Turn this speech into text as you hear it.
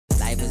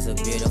Life is a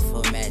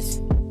beautiful mess.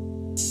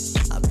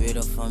 A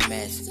beautiful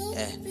mess.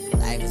 Yeah.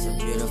 Life is a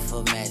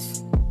beautiful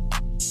mess.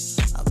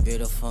 A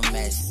beautiful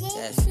mess.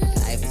 Yes.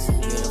 Life is a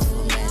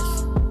beautiful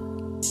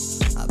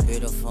mess. A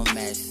beautiful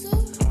mess.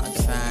 I'm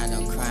trying,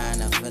 I'm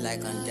crying, I feel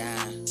like I'm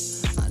dying.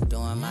 I'm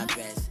doing my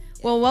best.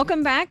 Well,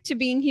 welcome back to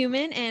Being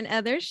Human and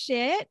Other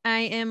Shit. I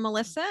am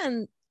Melissa,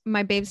 and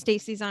my babe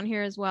Stacy's on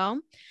here as well.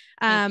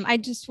 I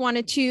just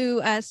wanted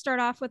to start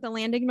off with a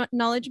land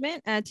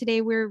acknowledgement.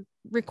 Today we're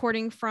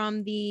recording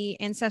from the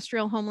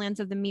ancestral homelands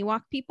of the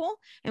Miwok people,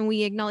 and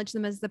we acknowledge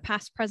them as the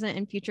past, present,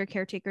 and future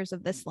caretakers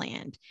of this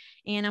land.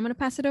 And I'm going to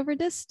pass it over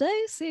to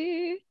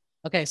Stacy.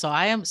 Okay, so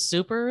I am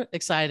super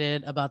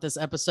excited about this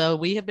episode.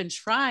 We have been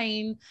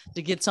trying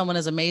to get someone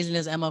as amazing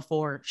as Emma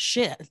for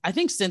I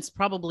think since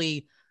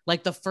probably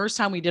like the first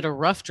time we did a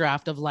rough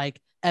draft of like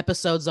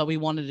episodes that we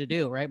wanted to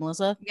do, right,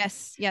 Melissa?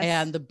 Yes.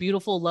 And the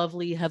beautiful,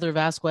 lovely Heather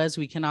Vasquez,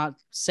 we cannot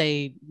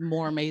say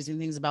more amazing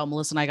things about.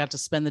 Melissa and I got to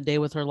spend the day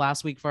with her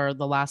last week for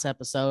the last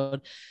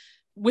episode.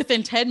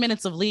 Within 10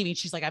 minutes of leaving,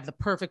 she's like, I have the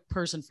perfect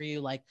person for you.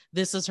 Like,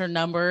 this is her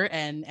number.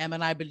 And Emma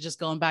and I have been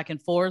just going back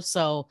and forth.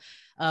 So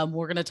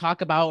we're going to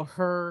talk about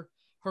her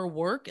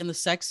work in the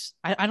sex.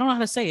 I don't know how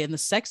to say it. In the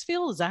sex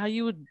field. Is that how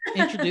you would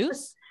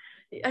introduce?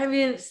 I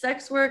mean,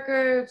 sex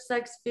worker,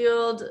 sex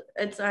field.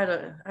 It's I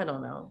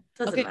don't know.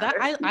 Doesn't matter.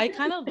 I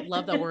kind of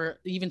love that we're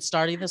even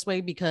starting this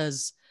way,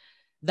 because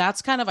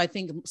that's kind of, I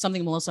think,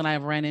 something Melissa and I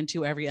have ran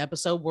into every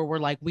episode where we're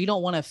like, we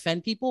don't want to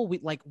offend people.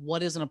 We like,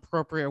 what is an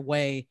appropriate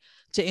way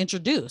to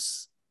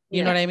introduce?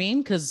 You know what I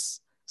mean?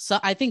 Because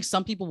I think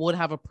some people would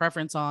have a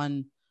preference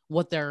on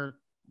what they're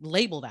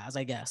labeled as,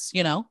 I guess,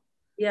 you know?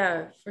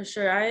 Yeah, for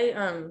sure.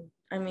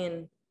 I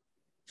mean,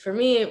 for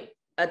me,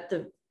 at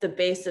the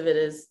base of it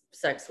is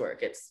sex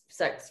work. It's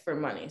sex for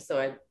money.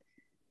 So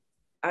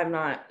I'm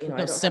not, you know,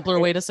 no simpler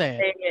way to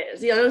say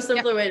it. No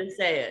simpler way to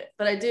say it.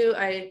 But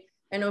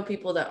I know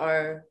people that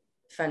are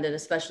offended,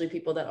 especially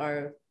people that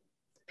are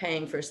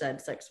paying for said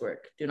sex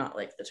work, do not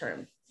like the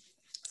term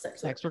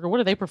sex worker. What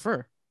do they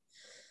prefer?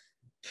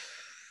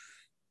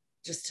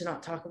 Just to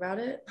not talk about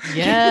it.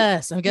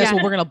 Yes. I guess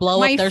we're going to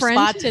blow up their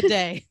spot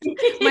today.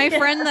 My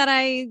friend that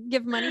I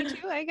give money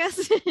to, I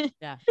guess.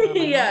 Yeah.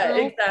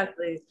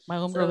 Exactly. My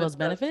homegirl has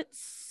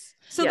benefits.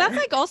 So that's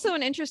like also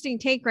an interesting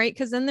take, right?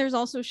 Because then there's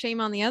also shame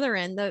on the other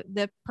end,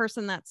 the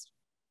person that's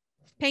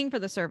paying for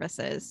the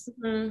services.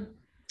 Mm-hmm.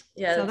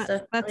 Yeah,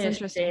 so that's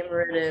interesting.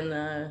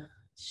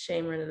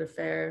 Shame-ridden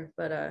affair,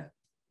 but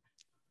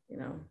you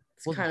know,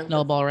 it's kind of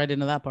snowball right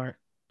into that part.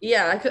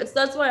 Yeah,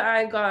 that's why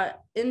I got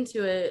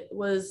into it,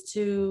 was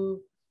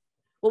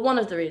one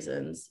of the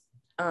reasons.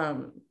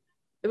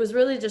 It was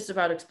really just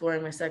about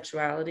exploring my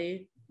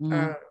sexuality.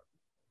 Mm-hmm.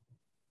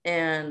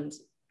 And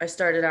I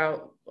started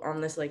out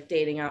on this like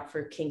dating app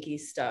for kinky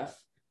stuff.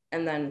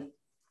 And then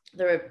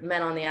there were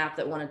men on the app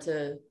that wanted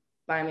to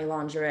buy me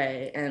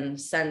lingerie and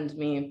send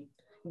me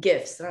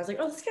gifts. And I was like,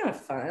 oh, this is kind of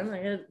fun.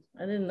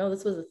 I didn't know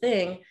this was a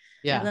thing.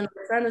 Yeah. And then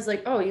my friend was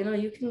like, oh, you know,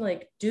 you can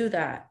like do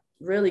that,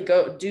 really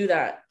go do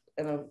that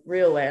in a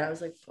real way. And I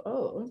was like,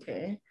 oh,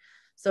 okay.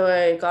 So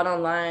I got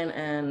online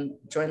and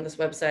joined this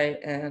website,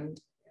 and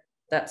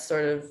that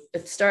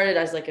it started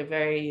as like a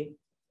very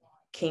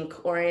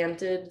kink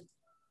oriented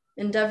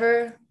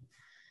endeavor,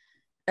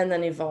 and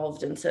then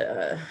evolved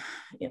into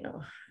you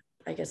know,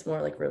 I guess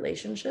more like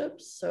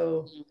relationships.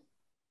 So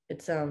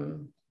it's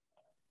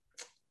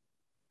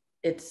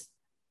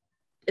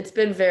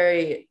been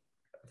very,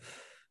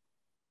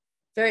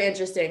 very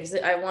interesting.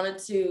 I wanted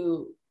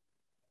to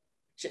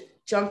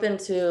jump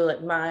into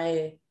like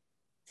my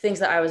things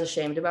that I was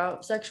ashamed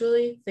about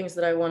sexually, things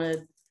that I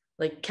wanted,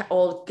 like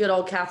good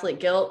old Catholic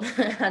guilt.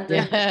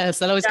 Yes,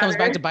 that always comes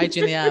back to bite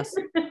you in the ass.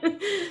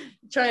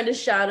 Trying to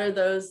shatter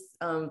those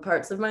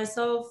parts of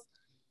myself.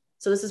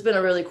 So this has been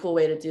a really cool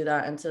way to do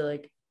that, and to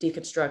like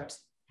deconstruct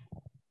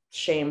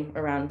shame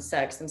around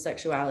sex and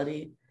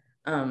sexuality,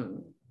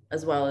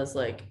 as well as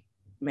like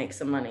make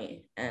some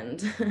money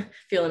and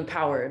feel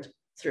empowered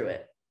through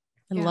it.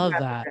 I love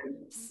that.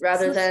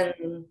 Rather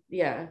than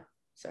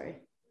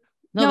sorry.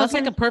 No, that's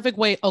like a perfect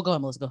way. Oh, go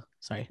on, Melissa. Go.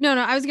 Sorry. No,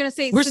 I was gonna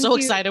say, we're so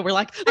excited. We're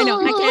like, I know,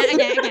 I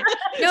can't.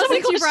 No,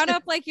 since you brought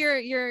up like your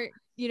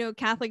you know,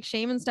 Catholic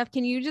shame and stuff,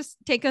 can you just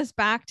take us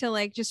back to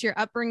like just your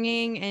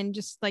upbringing and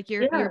just like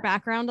your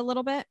background a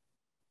little bit?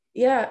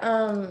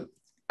 Yeah.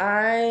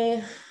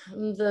 I'm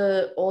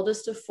the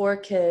oldest of 4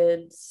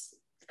 kids.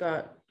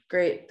 Got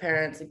great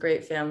parents, a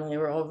great family.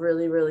 We're all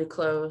really, really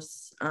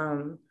close.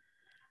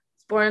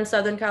 Born in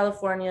Southern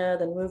California,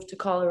 then moved to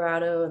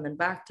Colorado, and then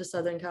back to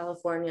Southern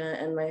California.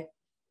 And my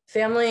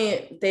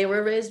family, they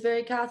were raised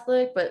very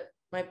Catholic, but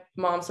my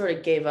mom sort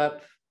of gave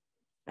up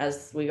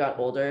as we got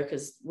older,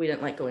 because we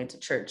didn't like going to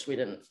church.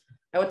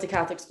 I went to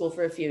Catholic school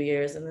for a few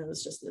years, and it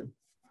was just,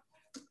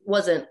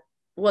 wasn't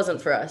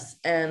for us.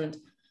 And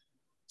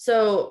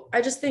so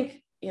I just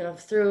think, you know,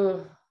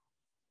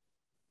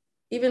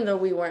 even though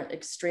we weren't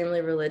extremely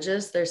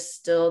religious, there's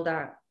still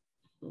that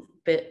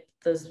bit,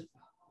 those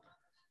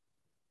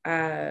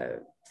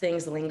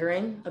things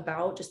lingering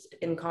about just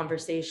in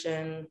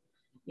conversation,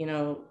 you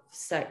know,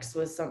 sex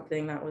was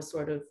something that was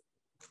sort of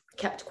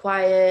kept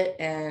quiet,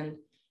 and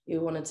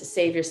you wanted to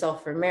save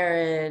yourself for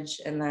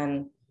marriage. And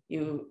then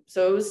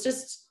so it was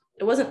just,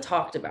 it wasn't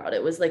talked about.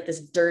 It was like this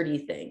dirty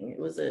thing.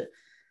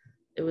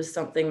 It was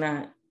something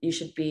that you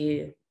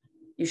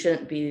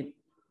shouldn't be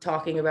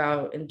talking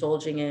about,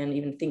 indulging in,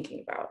 even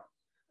thinking about.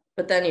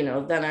 But then, you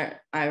know, then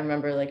I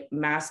remember like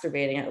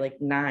masturbating at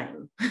like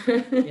 9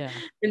 Yeah.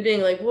 and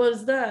being like, what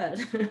is that?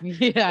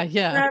 Yeah.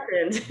 Yeah. What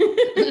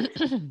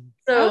happened?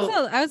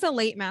 So I was a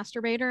late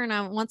masturbator,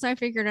 and once I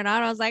figured it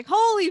out, I was like,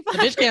 "Holy fuck!" The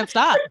bitch can't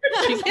stop.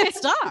 She can't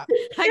stop.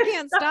 I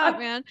can't stop,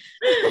 man.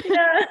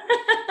 yeah.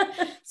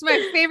 It's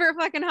my favorite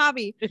fucking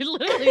hobby. It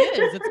literally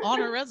is. It's on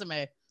her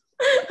resume.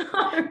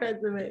 On her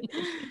resume.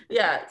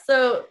 Yeah.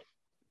 So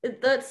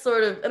that's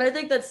sort of, and I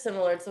think that's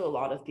similar to a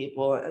lot of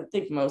people. I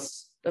think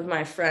most of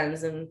my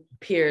friends and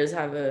peers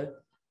have a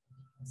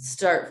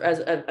start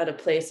at a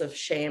place of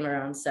shame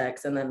around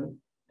sex, and then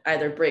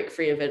either break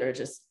free of it or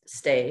just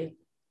stay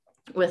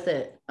with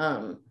it.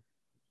 And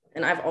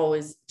I've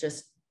always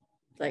just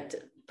liked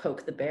to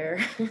poke the bear,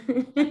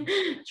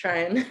 try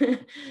and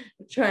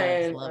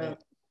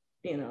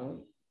you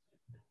know,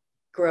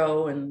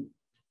 grow and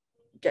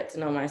get to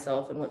know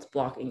myself and what's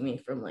blocking me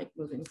from like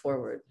moving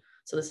forward.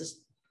 So this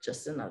is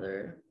just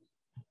another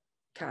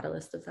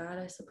catalyst of that,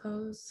 I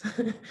suppose.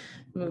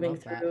 moving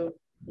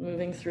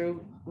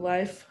through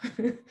life.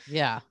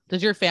 Yeah.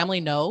 Does your family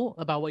know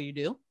about what you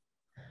do?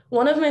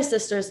 One of my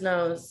sisters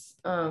knows,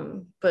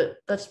 but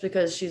that's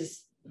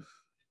because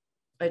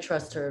I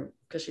trust her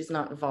because she's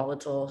not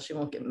volatile. She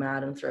won't get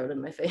mad and throw it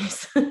in my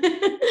face.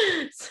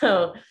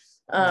 So,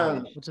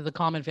 which is a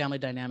common family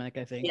dynamic,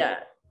 I think. yeah.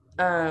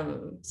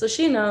 So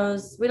she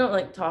knows. We don't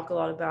like talk a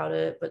lot about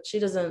it, but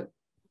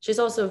she's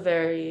also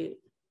very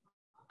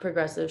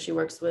progressive. She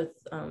works with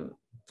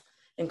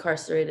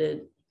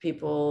incarcerated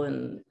people,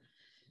 and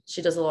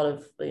she does a lot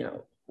of, you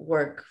know,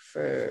 work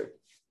for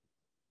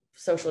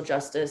social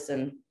justice,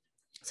 and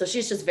so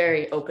she's just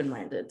very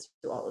open-minded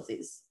to all of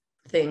these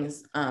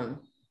things.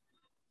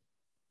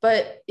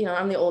 But you know,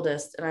 I'm the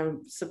oldest, and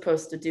I'm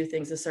supposed to do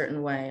things a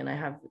certain way, and I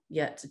have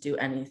yet to do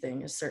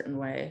anything a certain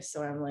way.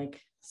 So I'm like,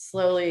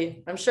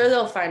 slowly, I'm sure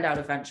they'll find out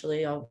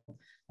eventually.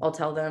 I'll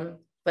tell them,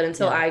 but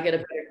until I get a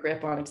better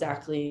grip on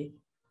exactly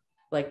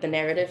like the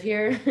narrative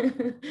here,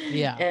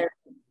 yeah, and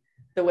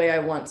the way I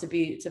want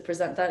to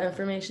present that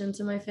information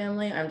to my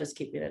family, I'm just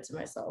keeping it to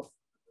myself.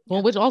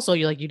 Well, which also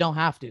you don't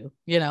have to,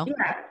 you know.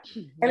 Yeah,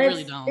 and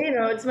really don't. You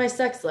know, it's my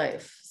sex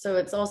life, so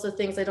it's also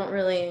things I don't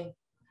really,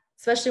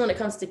 especially when it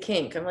comes to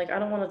kink. I'm like, I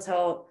don't want to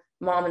tell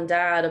mom and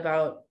dad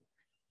about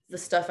the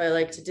stuff I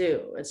like to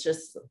do.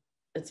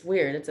 It's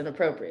weird. It's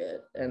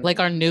inappropriate. And like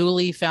our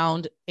newly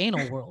found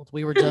anal world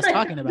we were just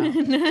talking about.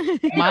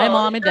 My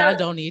mom and dad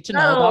don't need to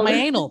know about my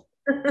anal.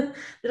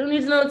 They don't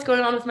need to know what's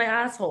going on with my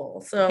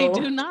asshole. So they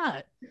do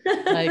not.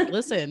 Like,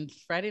 listen,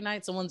 Friday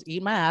night, someone's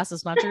eating my ass.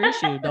 It's not your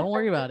issue. Don't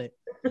worry about it.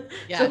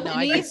 Yeah, no,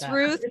 Denise,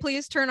 Ruth,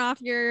 please turn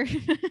off your.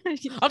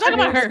 I'll talk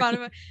about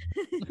her.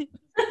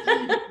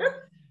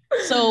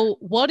 So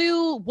what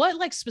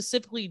like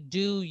specifically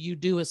do you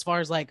do as far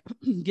as like,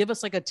 give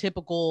us like a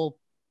typical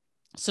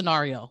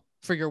scenario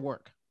for your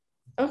work?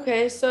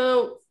 Okay,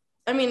 so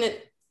I mean,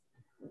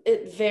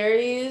 it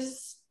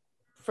varies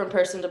from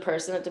person to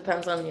person. It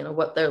depends on, you know,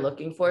 what they're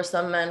looking for.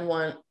 Some men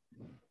want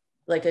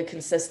like a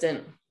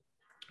consistent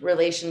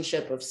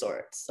relationship of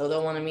sorts, so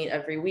they'll want to meet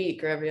every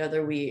week or every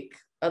other week.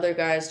 Other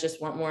guys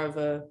just want more of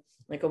a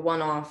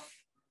one-off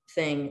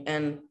thing,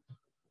 and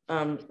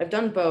I've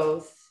done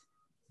both.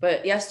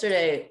 But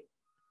yesterday,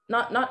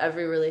 not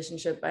every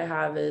relationship I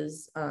have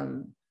is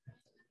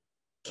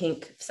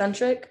kink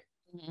centric.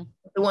 Mm-hmm.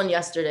 The one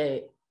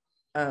yesterday,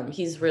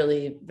 he's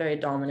really very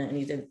dominant,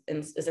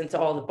 and is into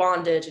all the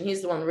bondage, and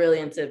he's the one really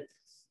into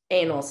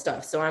anal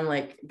stuff. So I'm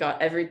like,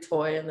 got every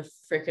toy in the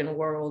freaking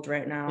world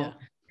right now,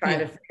 trying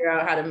to figure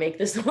out how to make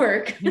this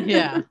work.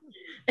 Yeah.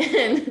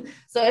 And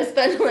so I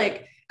spend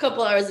like a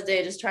couple hours a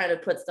day just trying to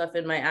put stuff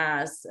in my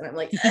ass, and I'm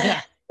like, so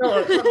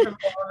uncomfortable.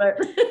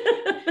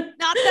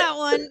 Not that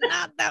one.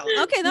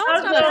 Okay, that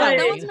one's not bad.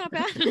 That one's not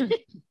bad.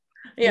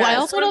 Yeah. Well, I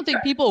also don't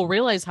think people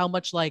realize how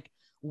much like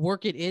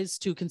work it is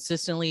to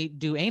consistently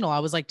do anal. I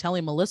was like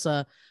telling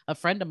Melissa, a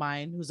friend of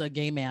mine who's a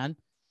gay man,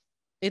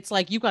 it's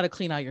like you got to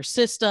clean out your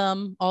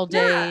system all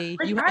day.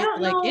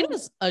 It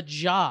is a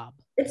job.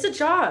 It's a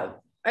job.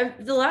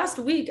 The last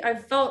week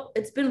I've felt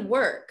it's been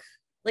work.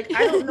 Like,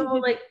 I don't know,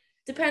 like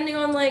depending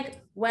on like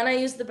when I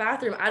use the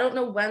bathroom, I don't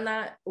know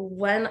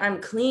when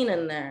I'm clean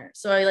in there.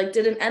 So I like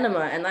did an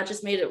enema, and that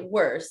just made it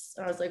worse.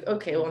 I was like,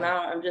 okay, well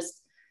now I'm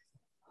just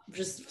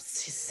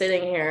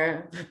sitting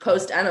here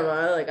post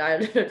enema. Like,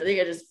 I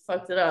think I just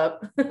fucked it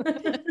up.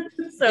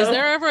 So, is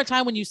there ever a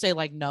time when you say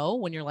like no,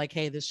 when you're like,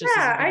 hey, this just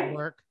isn't gonna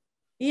work?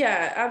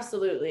 Yeah,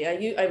 absolutely.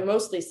 I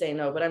mostly say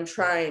no, but I'm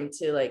trying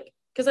to like,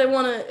 because I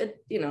want to,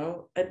 you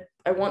know,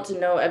 I want to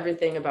know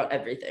everything about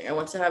everything.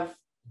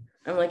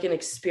 I'm like an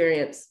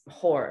experience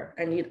whore.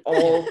 I need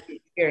all the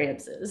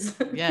experiences.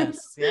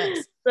 Yes. So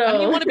I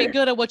mean, you want to be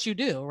good at what you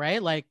do,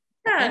 right? Like,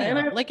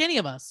 any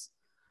of us.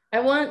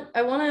 I want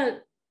to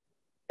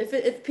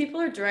if people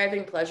are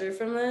deriving pleasure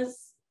from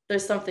this,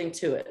 there's something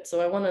to it.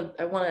 So I want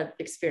to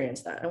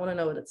experience that. I want to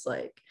know what it's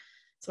like.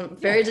 So I'm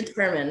very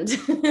determined.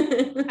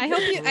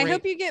 I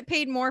hope you get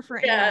paid more for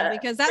anal,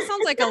 because that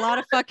sounds like a lot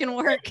of fucking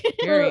work.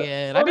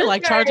 Period. I'd be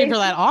like charging for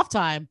that off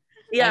time.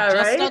 Yeah, like,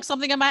 just right. stuck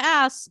something in my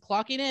ass,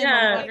 clocking in.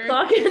 Yeah,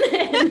 clocking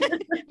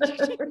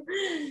in.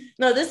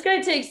 No, this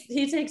guy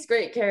takes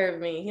great care of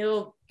me.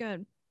 He'll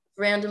good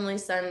randomly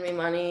send me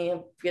money,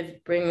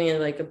 bring me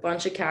like a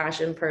bunch of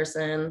cash in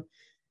person.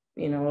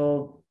 You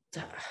know,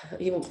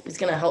 he's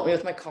gonna help me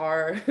with my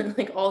car,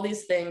 like all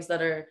these things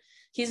that are.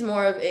 He's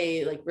more of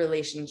a like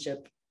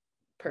relationship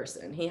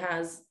person. He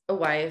has a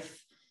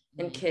wife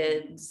and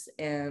kids,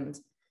 and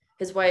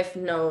his wife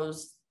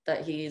knows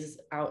that he's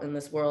out in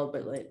this world,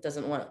 but like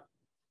doesn't want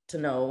to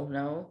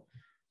know.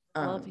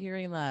 Love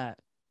hearing that.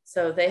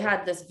 So they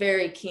had this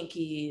very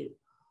kinky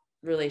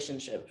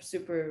relationship,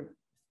 super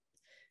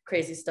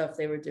crazy stuff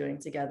they were doing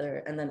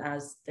together. And then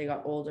as they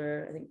got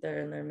older, I think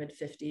they're in their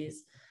mid-50s,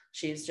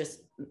 she's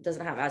just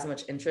doesn't have as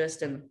much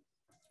interest in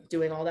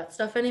doing all that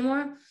stuff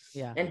anymore.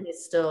 Yeah. And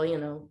he's still, you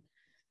know,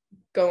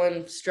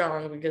 going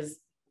strong because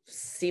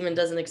semen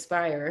doesn't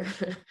expire.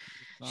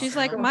 She's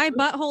like, my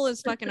butthole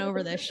is fucking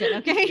over this shit.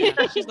 Okay.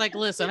 Yeah. She's like,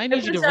 listen, I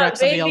need you to wreck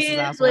somebody else's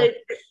asshole. Like,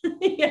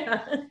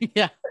 yeah.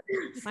 Yeah.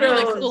 So,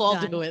 like, cool,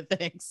 I'll do it.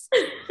 Thanks.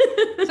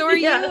 So are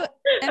yeah. you,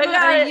 Emma,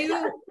 are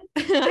you,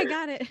 I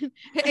got it.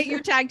 You're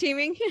tag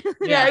teaming.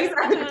 Yeah,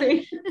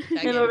 exactly.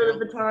 And over girl.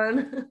 the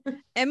baton.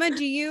 Emma,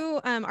 do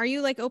you, are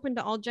you like open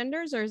to all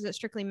genders, or is it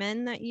strictly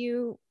men that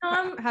you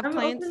have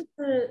clients?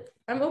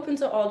 I'm open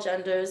to all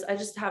genders. I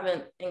just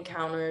haven't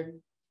encountered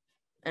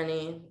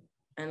anyone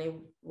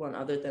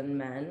other than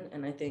men,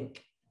 and I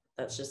think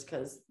that's just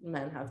because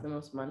men have the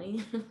most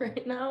money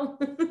right now.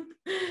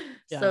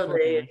 So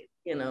they,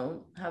 you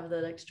know, have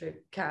that extra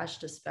cash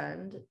to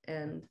spend,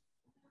 and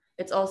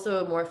it's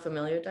also a more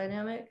familiar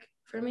dynamic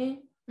for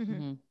me.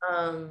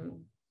 Mm-hmm.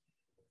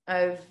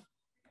 I've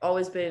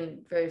always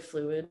been very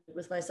fluid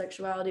with my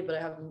sexuality, but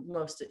I have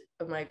most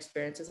of my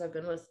experiences have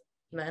been with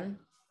men.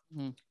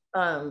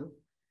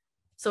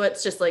 So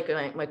it's just like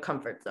my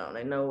comfort zone.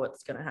 I know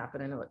what's going to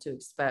happen. I know what to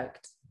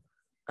expect.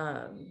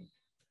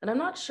 And I'm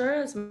not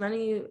sure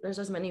there's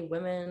as many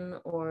women,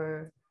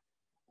 or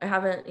I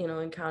haven't, you know,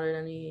 encountered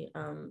any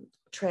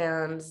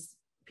trans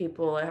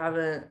people.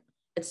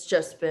 It's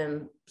just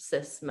been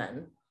cis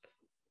men.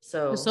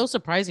 So it's so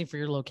surprising for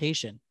your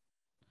location.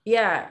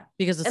 Yeah.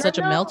 Because it's such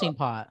a melting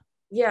pot.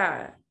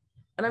 Yeah.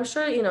 And I'm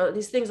sure, you know,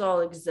 these things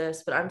all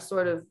exist, but I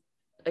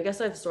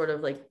guess I've sort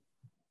of like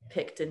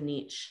picked a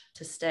niche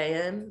to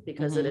stay in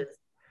because it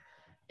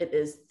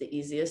is the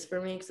easiest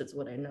for me because it's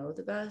what I know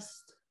the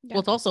best. Yeah.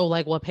 Well, it's also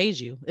like what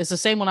pays you. It's the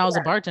same when I was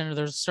a bartender.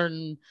 There's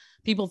certain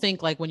people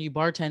think like when you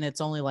bartend,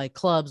 it's only like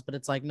clubs, but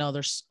it's like, no,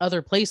 there's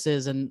other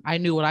places. And I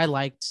knew what I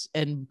liked.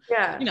 And,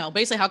 you know,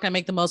 basically how can I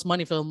make the most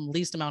money for the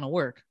least amount of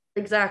work?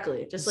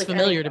 Exactly. Just like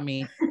familiar to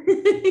me.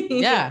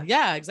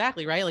 Yeah,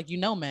 exactly. Right. Like, you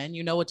know, men,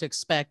 you know what to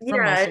expect from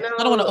most. I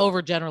don't want to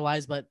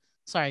overgeneralize, but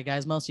sorry,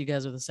 guys, most of you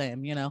guys are the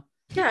same, you know?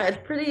 Yeah, it's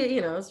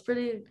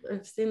pretty,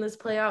 I've seen this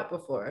play out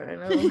before. I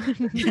know.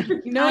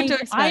 You know what to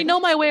expect. I know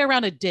my way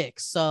around a dick,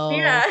 so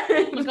yeah,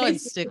 I'm gonna go ahead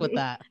and stick with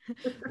that.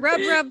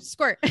 Rub,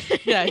 squirt.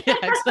 yeah,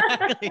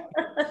 exactly.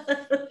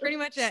 Pretty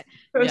much it.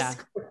 Yeah.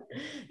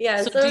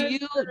 Yeah. So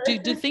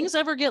do things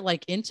ever get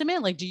like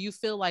intimate? Like, do you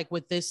feel like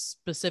with this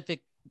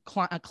specific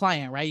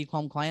client, right? You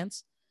call them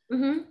clients?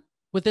 Mm-hmm.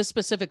 With this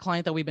specific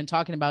client that we've been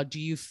talking about, do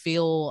you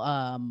feel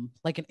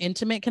like an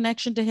intimate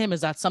connection to him?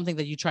 Is that something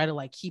that you try to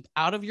like keep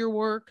out of your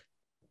work?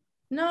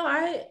 No,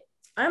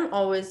 I'm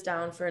always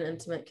down for an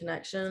intimate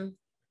connection.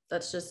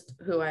 That's just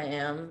who I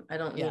am. I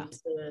don't need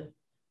to,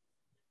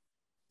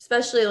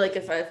 especially like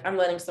if I'm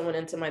letting someone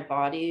into my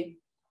body,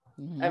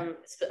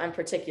 I'm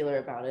particular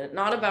about it.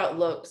 Not about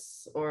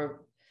looks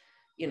or,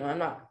 you know, I'm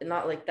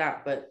not like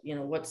that, but you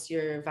know, what's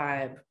your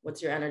vibe?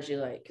 What's your energy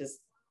like? Because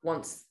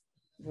once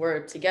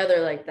we're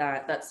together like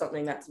that, that's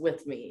something that's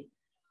with me.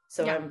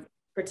 So I'm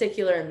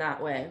particular in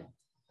that way.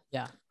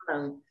 Yeah.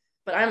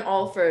 But I'm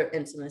all for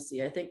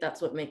intimacy. I think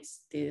that's what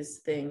makes these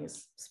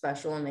things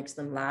special and makes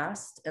them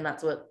last. And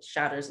that's what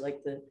shatters like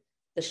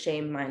the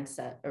shame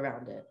mindset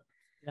around it.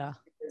 Yeah.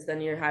 Because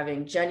then you're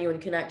having genuine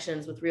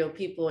connections with real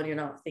people and you're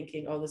not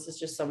thinking, oh, this is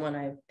just someone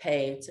I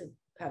pay to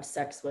have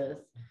sex with,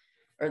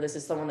 or this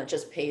is someone that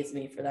just pays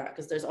me for that.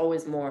 Because there's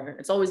always more.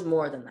 It's always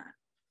more than that.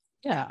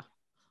 Yeah.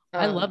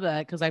 I love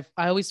that because I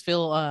always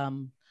feel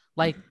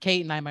like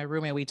Kate and I, my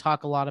roommate, we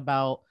talk a lot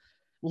about,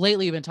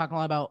 lately we've been talking a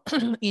lot about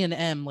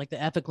E&M, like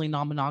the ethically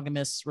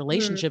non-monogamous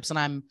relationships. And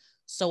I'm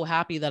so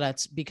happy that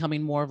it's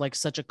becoming more of like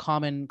such a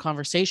common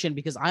conversation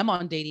because I'm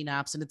on dating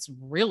apps and it's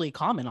really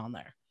common on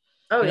there.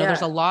 Oh, you know,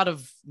 there's a lot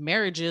of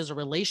marriages or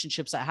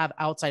relationships that have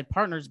outside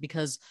partners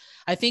because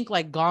I think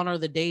like gone are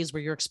the days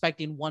where you're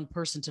expecting one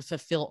person to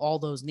fulfill all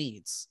those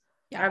needs.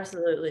 Yeah,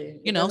 absolutely.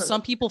 You know,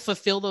 some people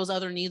fulfill those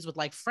other needs with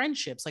like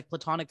friendships, like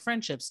platonic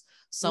friendships.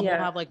 Some will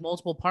have like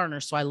multiple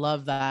partners. So I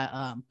love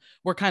that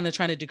we're kind of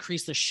trying to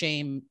decrease the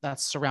shame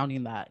that's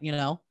surrounding that, you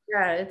know?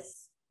 Yeah,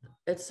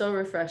 it's so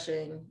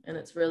refreshing, and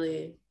it's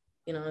really,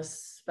 you know,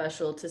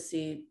 special to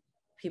see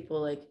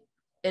people like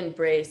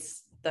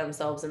embrace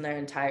themselves in their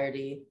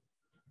entirety.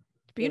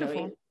 Beautiful.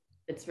 You know,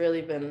 it's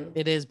really been,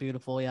 It is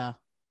beautiful. Yeah.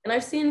 and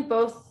I've seen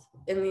both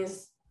in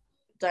these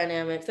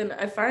dynamics, and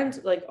I find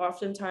like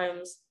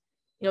oftentimes,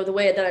 you know, the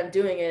way that I'm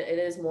doing it, it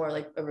is more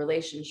like a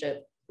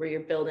relationship where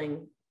you're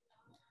building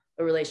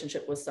a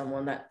relationship with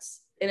someone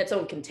that's in its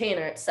own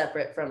container. It's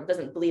separate from,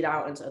 doesn't bleed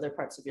out into other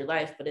parts of your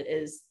life, but it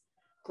is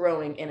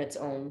growing in its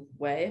own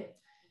way.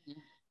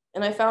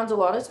 And I found a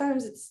lot of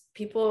times it's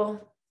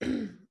people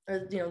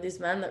or, you know, these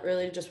men that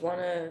really just want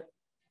to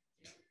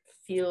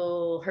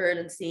feel heard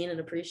and seen and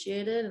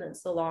appreciated. And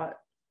it's a lot,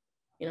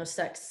 you know,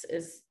 sex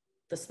is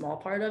the small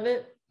part of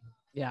it.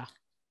 Yeah.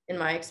 In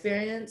my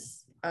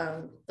experience,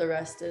 the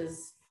rest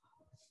is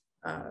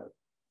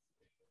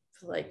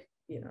like,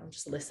 you know,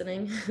 just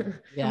listening.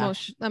 Yeah.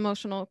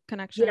 Emotional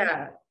connection.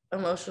 Yeah,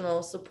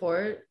 emotional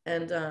support.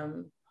 And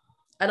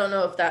I don't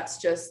know if that's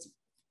just,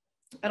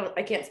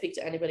 I can't speak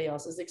to anybody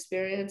else's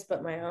experience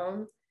but my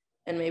own,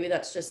 and maybe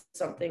that's just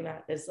something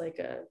that is like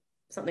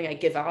something I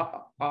give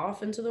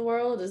off into the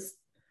world, is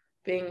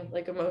being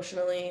like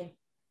emotionally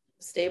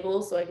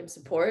stable so I can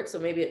support. So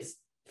maybe it's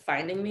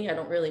finding me, I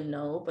don't really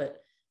know, but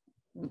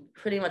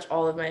pretty much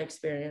all of my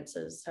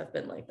experiences have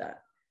been like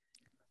that.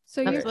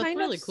 So you're That's kind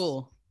really of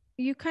cool.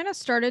 You kind of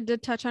started to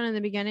touch on in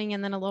the beginning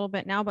and then a little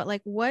bit now, but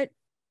like what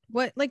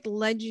like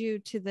led you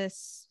to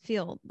this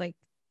field, like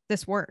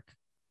this work?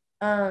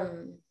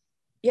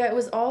 Yeah,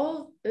 it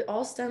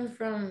all stemmed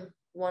from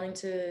wanting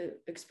to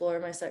explore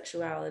my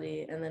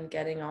sexuality and then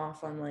getting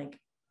off on like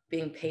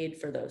being paid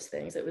for those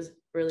things. It was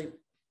really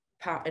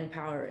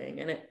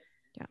empowering. And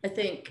I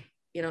think,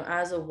 you know,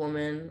 as a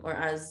woman, or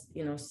as,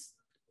 you know,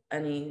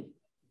 any,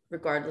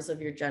 regardless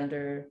of your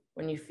gender,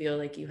 when you feel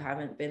like you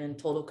haven't been in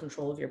total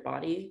control of your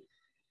body,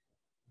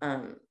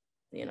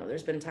 you know,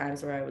 there's been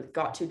times where I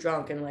got too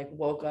drunk and like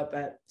woke up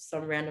at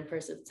some random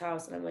person's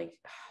house, and I'm like,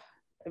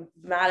 I'm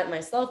mad at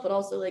myself, but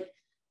also like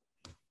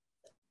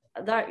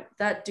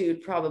that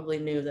dude probably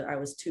knew that I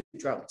was too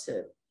drunk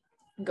to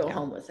go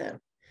home with him.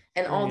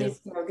 And all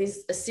these, you know,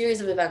 a series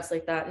of events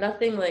like that,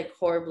 nothing like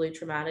horribly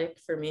traumatic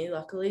for me,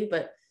 luckily,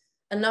 but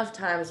enough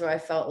times where I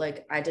felt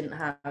like I didn't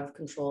have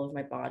control of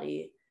my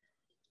body.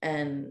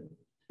 And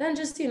then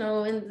just, you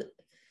know, in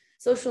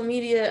social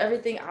media,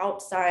 everything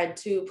outside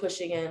too,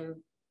 pushing in,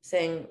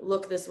 saying,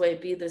 look this way,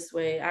 be this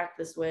way, act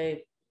this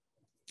way,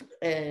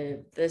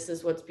 and this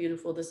is what's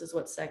beautiful, this is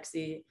what's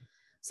sexy.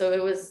 So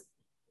it was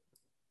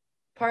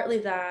partly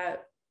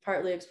that,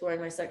 partly exploring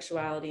my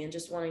sexuality and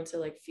just wanting to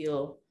like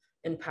feel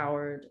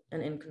empowered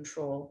and in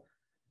control.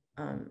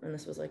 And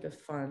this was like a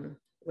fun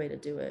way to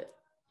do it.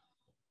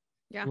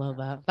 Yeah. Love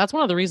that. That's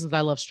one of the reasons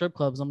I love strip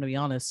clubs, I'm gonna be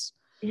honest.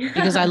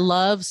 Because I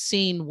love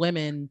seeing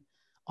women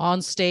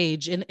on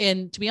stage.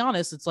 And to be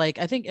honest, it's like,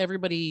 I think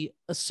everybody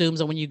assumes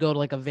that when you go to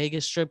like a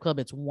Vegas strip club,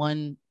 it's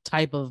one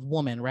type of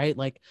woman, right?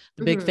 Like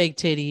the big fake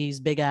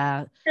titties, big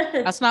ass.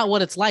 That's not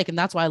what it's like. And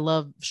that's why I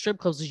love strip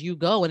clubs. As you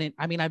go, and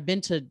I mean, I've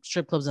been to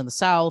strip clubs in the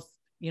South,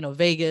 you know,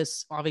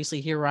 Vegas,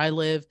 obviously here where I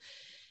live.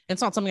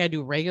 It's not something I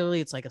do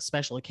regularly. It's like a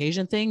special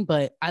occasion thing,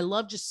 but I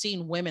love just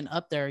seeing women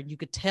up there. You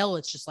could tell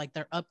it's just like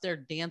they're up there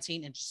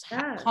dancing and just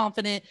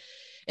confident.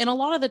 And a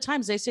lot of the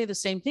times they say the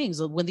same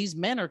things when these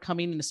men are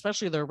coming in,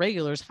 especially their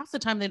regulars. Half the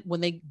time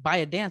when they buy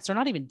a dance, they're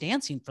not even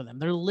dancing for them.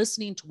 They're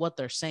listening to what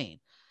they're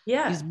saying.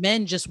 Yeah. These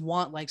men just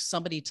want like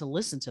somebody to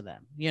listen to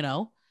them, you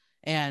know?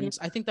 And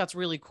I think that's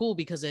really cool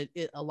because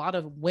a lot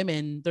of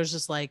women, there's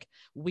just like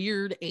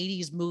weird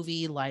 80s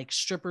movie, like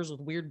strippers with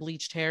weird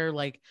bleached hair,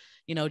 like,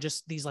 you know,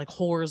 just these like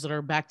whores that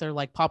are back there,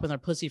 like popping their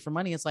pussy for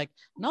money. It's like,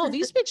 no,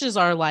 these bitches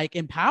are like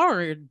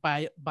empowered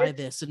by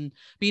this and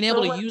being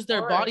able to use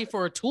their body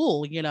for a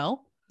tool, you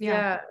know?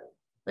 Yeah.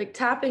 Like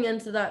tapping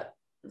into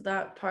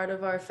that part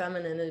of our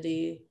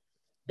femininity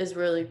is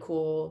really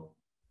cool.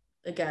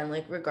 Again,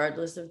 like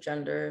regardless of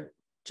gender,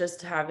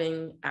 just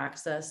having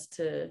access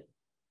to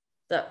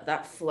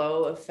that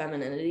flow of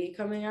femininity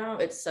coming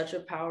out, it's such a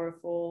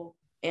powerful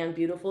and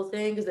beautiful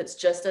thing because it's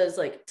just as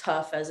like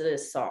tough as it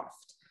is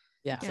soft.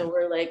 Yeah. So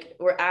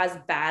we're as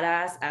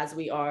badass as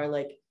we are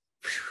like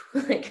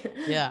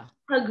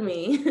hug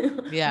me.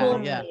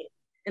 Hold me.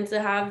 And to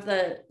have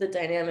the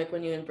dynamic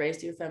when you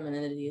embrace your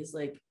femininity is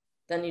like,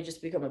 then you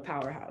just become a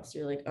powerhouse.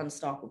 You're like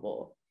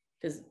unstoppable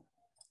because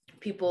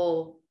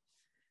people,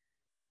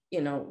 you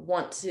know,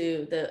 want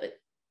to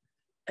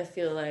I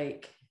feel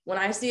like when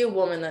I see a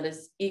woman that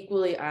is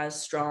equally as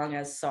strong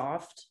as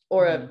soft,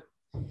 or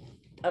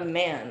a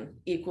man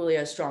equally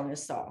as strong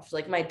as soft,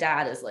 like my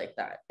dad is like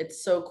that.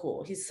 It's so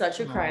cool. He's such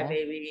a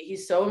crybaby.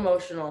 He's so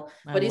emotional,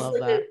 but he's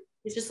like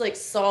he's just like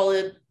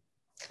solid,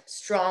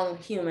 strong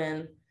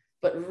human,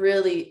 but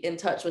really in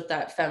touch with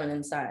that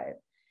feminine side.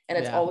 And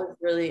it's always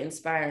really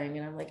inspiring.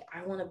 And I'm like,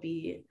 I want to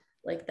be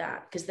like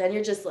that because then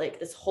you're just like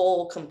this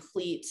whole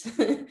complete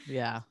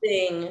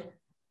thing,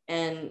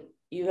 and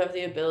you have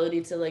the ability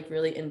to like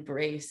really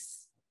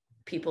embrace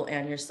people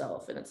and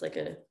yourself. And it's like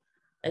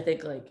I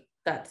think like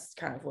that's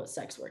kind of what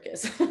sex work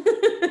is.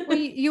 Well,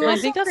 you I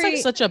also think that's like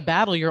create, such a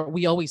battle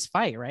we always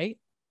fight, right?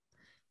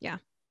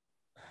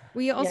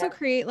 we also Yeah.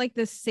 create like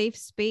this safe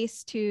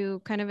space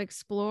to kind of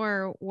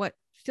explore what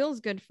feels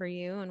good for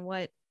you and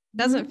what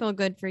doesn't feel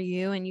good for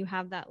you, and you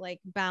have that like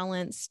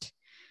balanced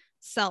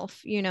self,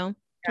 you know,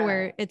 to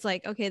where it's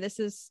like, okay, this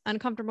is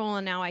uncomfortable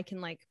and now I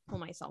can like pull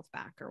myself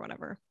back or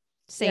whatever,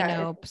 say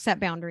no, set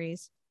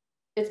boundaries.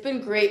 It's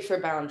been great for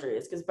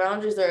boundaries, because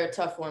boundaries are a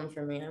tough one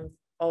for me. I've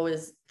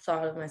always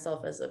thought of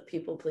myself as a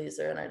people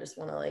pleaser, and I just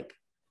want to like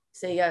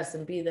say yes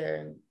and be there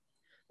and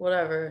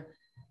whatever.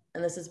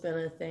 And this has been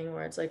a thing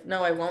where it's like,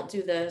 no, I won't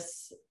do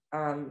this.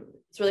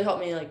 It's really helped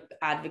me like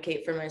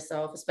advocate for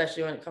myself,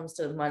 especially when it comes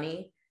to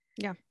money.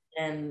 Yeah.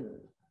 And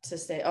to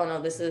say, oh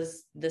no, this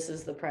is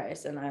the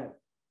price, and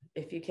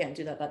if you can't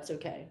do that, that's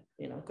okay,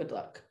 you know, good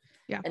luck.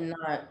 Yeah. And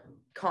not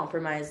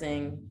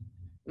compromising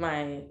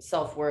my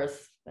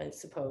self-worth, I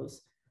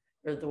suppose,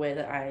 or the way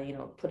that I, you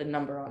know, put a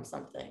number on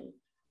something.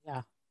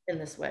 Yeah. In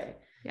this way.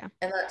 Yeah.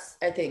 And that's,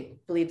 I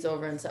think, bleeds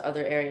over into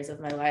other areas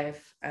of my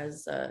life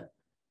as a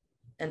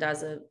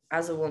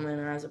woman,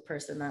 or as a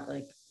person that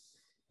like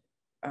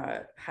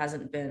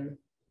hasn't been,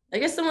 I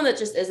guess, someone that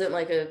just isn't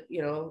like a,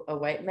 you know, a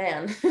white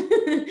man,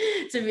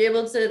 to be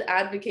able to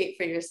advocate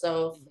for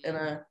yourself in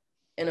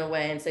a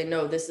way and say,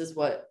 no, this is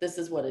what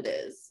it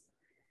is.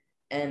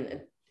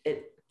 And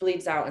it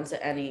bleeds out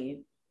into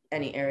any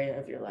area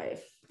of your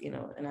life, you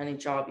know, and any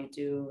job you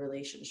do,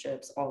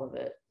 relationships, all of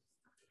it.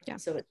 Yeah.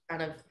 So it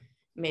kind of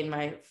made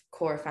my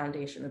core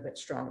foundation a bit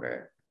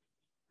stronger.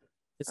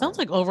 It sounds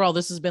like overall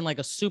this has been like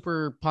a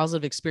super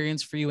positive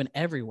experience for you in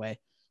every way,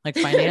 like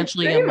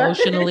financially,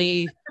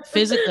 emotionally,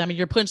 physically. I mean,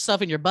 you're putting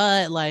stuff in your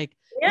butt. Like,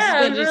 this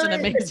has been just an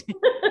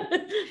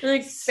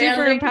amazing,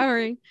 super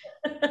empowering.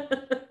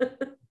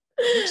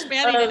 You're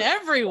expanding in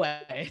every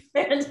way.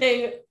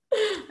 Expanding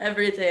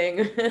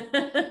everything.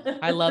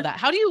 I love that.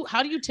 How do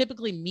you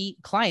typically meet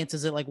clients?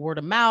 Is it like word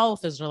of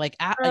mouth? Is there like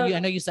I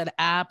know you said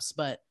apps,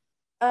 but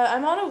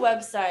I'm on a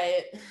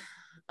website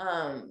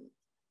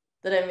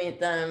that I meet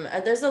them.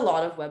 There's a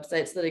lot of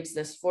websites that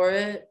exist for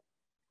it.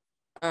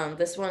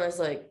 This one is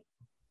like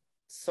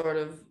sort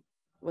of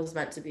was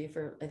meant to be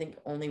for, I think,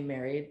 only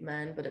married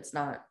men, but it's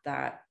not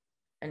that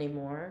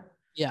anymore.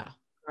 Yeah.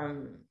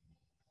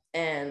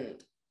 And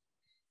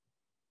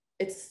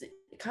it's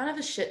kind of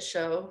a shit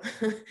show.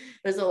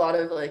 There's a lot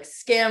of like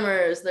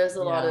scammers. There's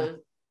a lot of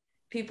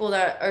people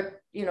that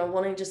are, you know,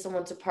 wanting just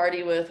someone to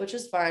party with, which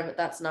is fine, but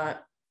that's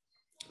not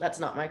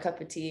my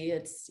cup of tea.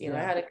 It's, you know,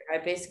 I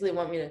basically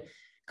want me to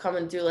come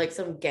and do like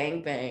some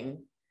gangbang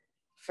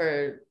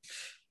for,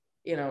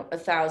 you know,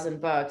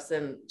 $1,000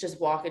 and just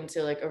walk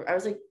into like, I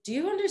was like, do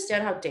you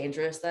understand how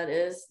dangerous that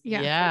is? Yeah.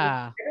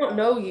 Like, I don't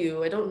know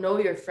you. I don't know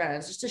your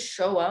friends. Just to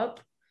show up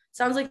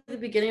sounds like the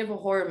beginning of a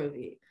horror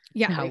movie.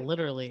 Yeah. Like,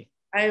 Literally.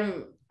 I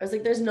was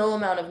like, there's no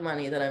amount of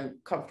money that I'm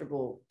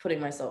comfortable putting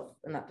myself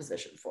in that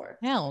position for.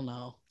 Hell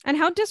no. And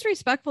how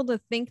disrespectful to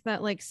think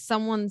that like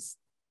someone's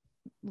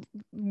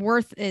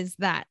worth is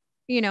that,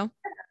 you know?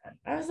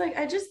 I was like,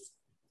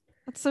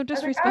 that's so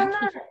disrespectful. I'm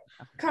not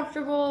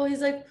comfortable.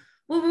 He's like,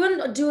 well, we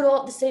wouldn't do it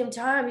all at the same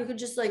time. You could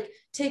just like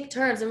take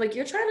turns. I'm like,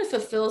 you're trying to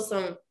fulfill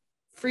some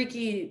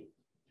freaky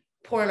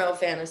porno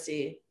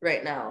fantasy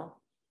right now.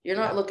 You're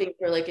not looking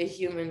for like a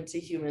human to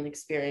human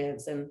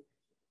experience. And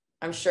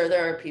I'm sure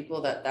there are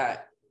people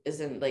that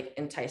isn't like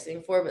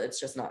enticing for, but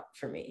it's just not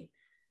for me.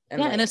 And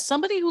and as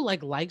somebody who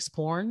like likes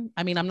porn,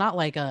 I mean, I'm not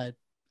like a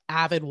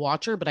avid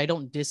watcher, but I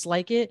don't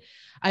dislike it.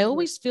 I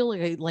always feel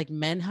like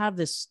men have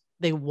this,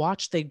 they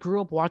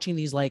grew up watching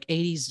these like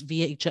 80s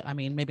VHS. I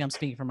mean, maybe I'm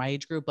speaking for my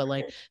age group, but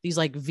like these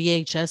like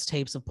VHS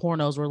tapes of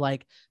pornos where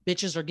like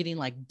bitches are getting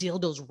like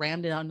dildos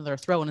rammed into their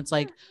throat. And it's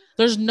like,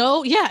 there's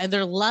no, and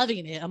they're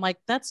loving it. I'm like,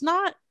 that's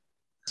not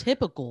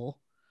typical.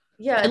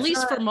 Yeah, at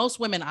least for most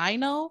women I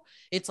know.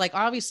 It's like,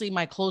 obviously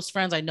my close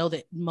friends, I know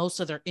that most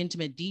of their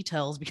intimate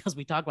details, because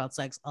we talk about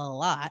sex a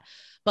lot,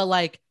 but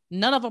like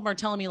none of them are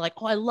telling me like,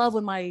 oh, I love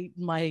when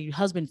my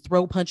husband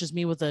throat punches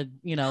me with a,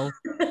 you know,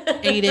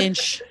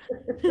 8-inch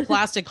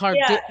plastic hard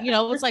you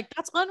know, it's like,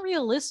 that's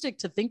unrealistic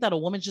to think that a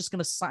woman's just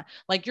gonna sign,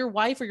 like your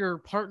wife or your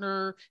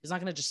partner is not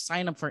gonna just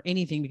sign up for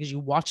anything because you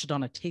watched it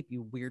on a tape,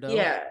 you weirdo.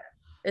 Yeah,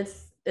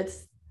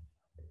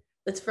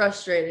 it's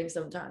frustrating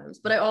sometimes,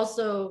 but I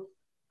also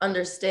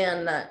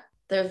understand that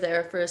they're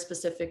there for a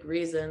specific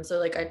reason. So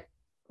like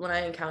when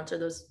I encounter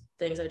those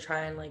things, I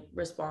try and like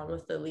respond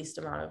with the least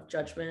amount of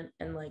judgment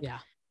and like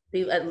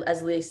be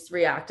as least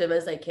reactive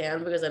as I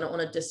can, because I don't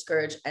want to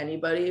discourage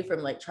anybody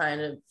from like trying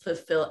to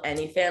fulfill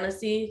any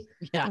fantasy.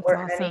 Yeah, that's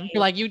awesome.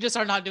 You're like, you just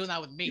are not doing that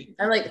with me.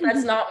 I'm like,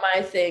 that's not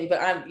my thing, but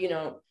I'm, you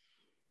know,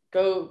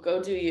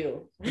 go do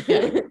you.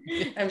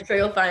 I'm sure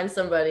you'll find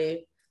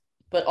somebody,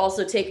 but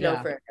also take no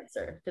for an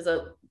answer, because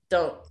I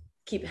don't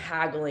keep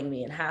haggling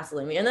me and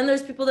hassling me. And then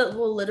there's people that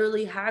will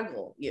literally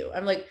haggle you.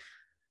 I'm like,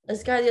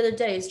 this guy the other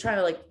day, he's trying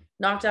to like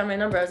knock down my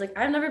number. I was like,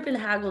 I've never been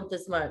haggled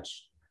this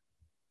much.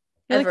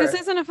 You're like, this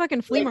isn't a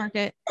fucking flea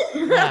market.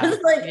 I was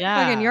like,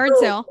 fucking yard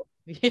sale.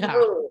 Yeah.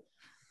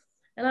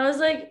 And I was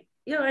like,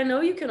 you know, I know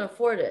you can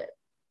afford it.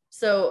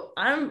 So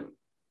I'm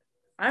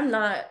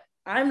not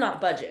I'm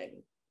not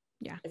budging.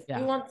 Yeah. If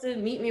you want to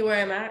meet me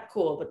where I'm at,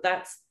 cool.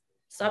 But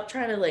stop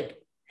trying to like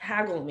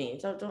haggle me.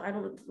 So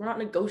we're not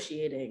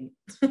negotiating.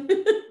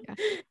 Yeah.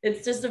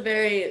 It's just so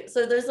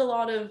there's a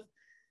lot of,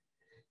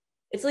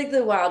 it's like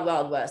the wild,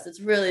 wild west. It's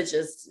really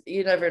just,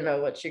 you never know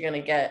what you're going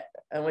to get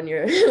when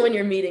you're, when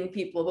you're meeting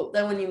people. But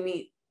then when you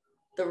meet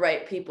the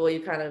right people,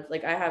 you kind of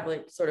like, I have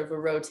like sort of a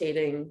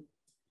rotating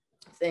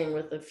thing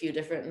with a few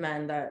different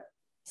men that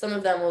some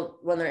of them will,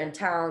 when they're in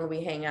town,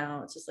 we hang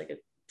out. It's just like a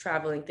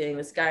traveling thing.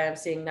 This guy I'm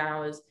seeing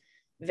now is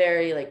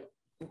very like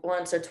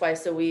once or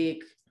twice a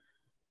week.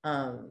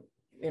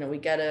 You know, we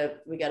get a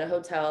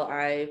hotel,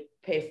 I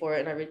pay for it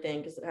and everything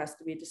because it has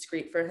to be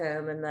discreet for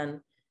him, and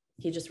then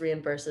he just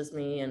reimburses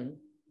me. And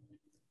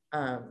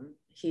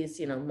he's,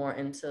 you know, more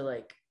into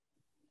like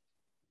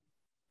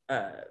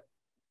I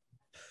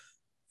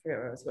forget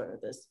where I was going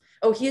with this.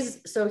 Oh,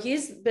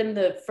 he's been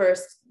the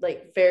first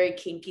like very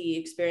kinky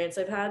experience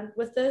I've had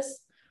with this.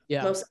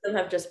 Yeah, most of them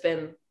have just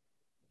been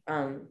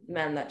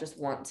men that just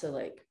want to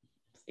like,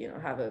 you know,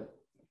 have a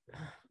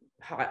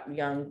hot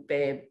young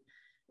babe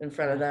in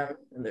front of them,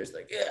 and there's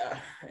like, yeah,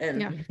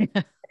 and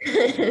but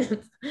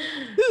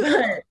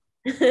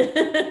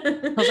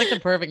sounds like the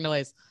perfect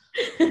noise.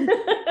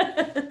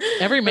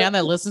 Every man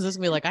that listens to this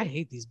will be like, I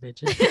hate these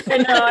bitches. I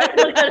know, I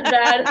feel kind of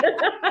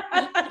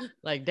bad.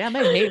 Like, damn,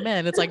 they hate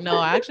men. It's like, no,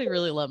 I actually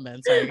really love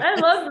men. Sorry. I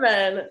love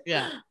men.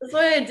 Yeah, that's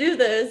why I do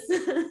this.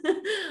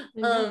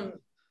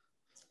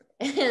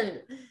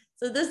 And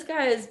so this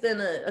guy has been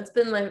it's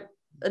been like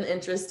an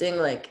interesting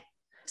like,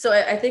 so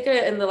I think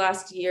in the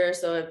last year or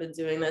so I've been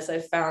doing this,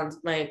 I've found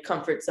my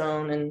comfort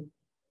zone, and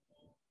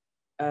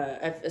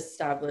I've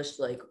established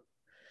like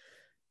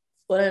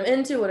what I'm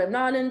into, what I'm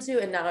not into,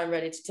 and now I'm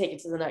ready to take it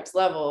to the next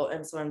level.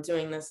 And so I'm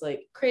doing this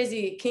like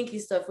crazy kinky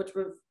stuff, which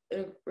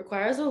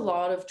requires a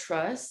lot of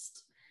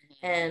trust,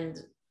 and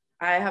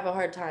I have a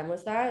hard time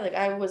with that. Like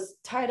I was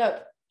tied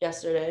up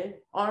yesterday,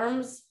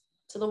 arms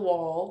to the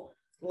wall,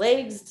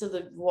 legs to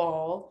the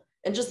wall,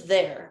 and just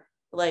there,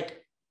 like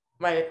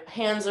my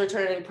hands are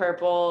turning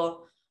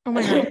purple. Oh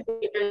my God. My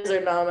fingers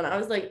are numb. And I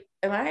was like,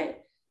 I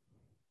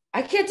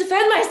can't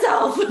defend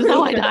myself.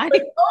 No, I died.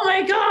 Like, oh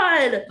my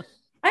God.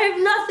 I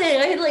have nothing.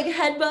 I could like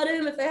headbutt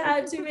him if I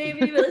had to,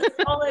 maybe, but that's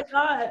all I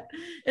got.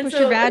 And push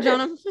your badge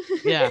on him.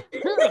 Yeah.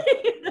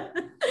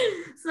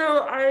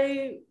 So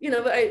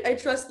but I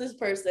trust this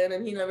person,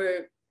 and he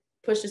never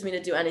pushes me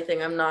to do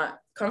anything I'm not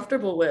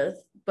comfortable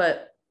with.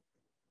 But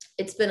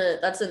it's been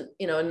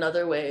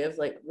another way of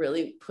like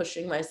really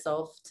pushing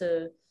myself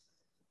to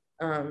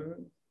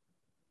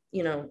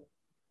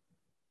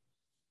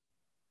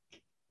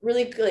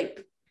really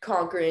like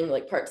conquering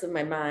like parts of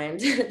my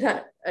mind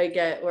that I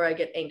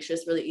get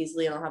anxious really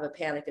easily, and I'll have a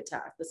panic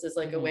attack. This is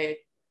like a way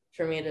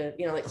for me to,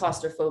 like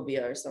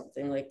claustrophobia or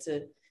something, like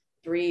to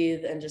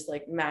breathe and just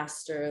like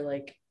master,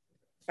 like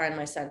find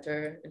my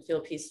center and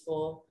feel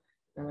peaceful.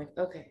 And I'm like,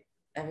 okay,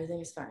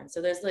 everything is fine.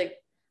 So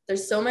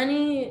there's so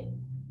many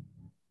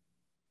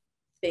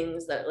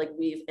things that like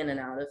weave in and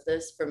out of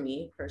this for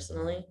me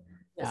personally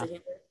as a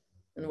human.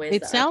 In ways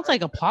it sounds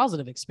like a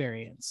positive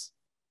experience.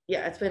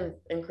 Yeah, it's been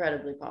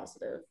incredibly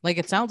positive. Like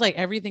it sounds like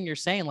everything you're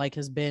saying like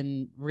has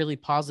been really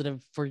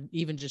positive for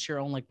even just your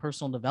own like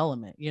personal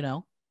development,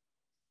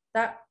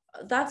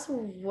 That's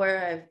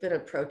where I've been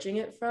approaching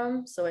it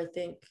from. So I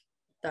think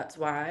that's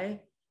why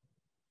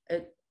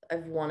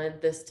I've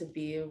wanted this to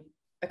be,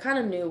 I kind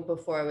of knew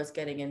before I was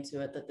getting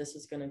into it that this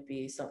was going to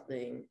be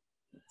something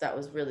that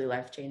was really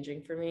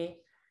life-changing for me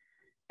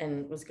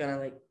and was going to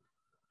like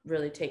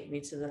really take me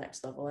to the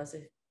next level as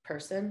a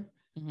person.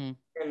 Mm-hmm.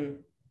 And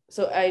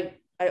so I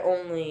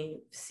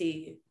only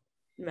see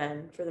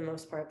men for the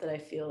most part that I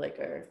feel like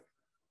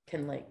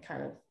can like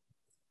kind of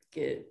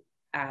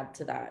add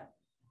to that.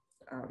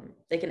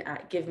 They can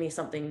give me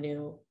something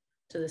new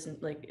to this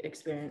like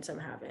experience I'm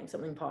having,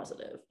 something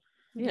positive.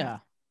 Yeah.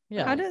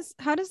 How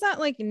does that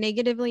like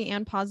negatively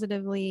and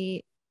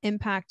positively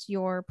impact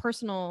your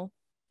personal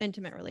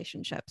intimate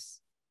relationships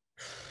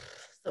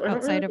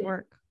outside of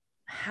work?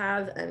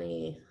 Have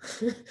any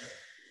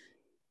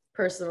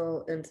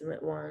personal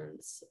intimate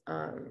ones.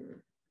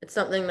 It's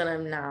something that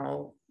I'm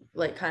now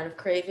like kind of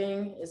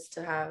craving, is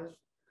to have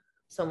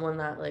someone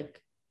that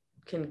like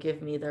can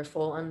give me their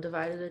full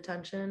undivided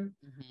attention.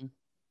 Mm-hmm.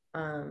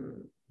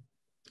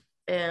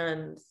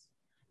 And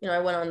I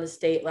went on this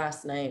date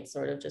last night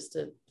sort of just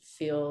to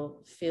feel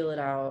it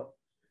out.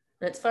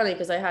 And it's funny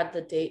because I had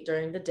the date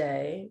during the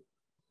day,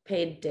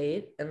 paid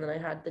date, and then I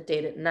had the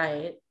date at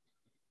night,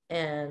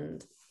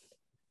 and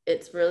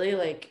it's really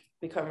like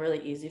become really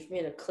easy for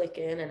me to click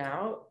in and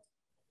out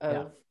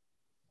of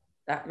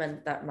that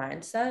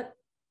mindset.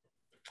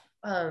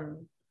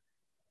 And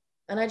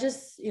I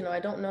just, I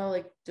don't know,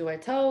 like, do I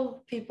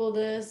tell people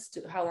this?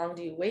 How long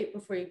do you wait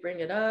before you bring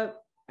it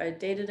up? I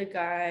dated a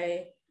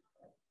guy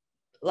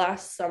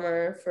last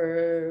summer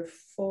for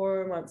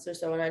 4 months or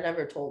so, and I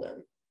never told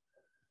him.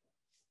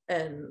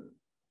 And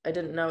I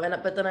didn't know.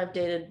 But then I've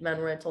dated men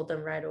where I told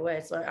them right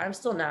away. So I'm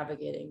still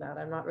navigating that.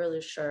 I'm not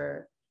really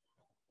sure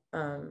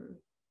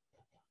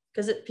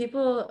because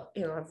people,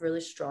 you know, have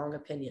really strong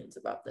opinions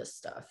about this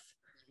stuff.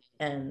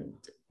 And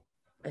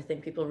I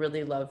think people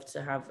really love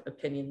to have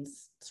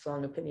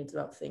strong opinions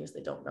about things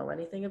they don't know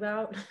anything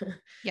about.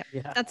 Yep.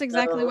 Yeah. That's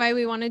exactly why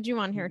we wanted you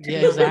on here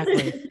Yeah, today.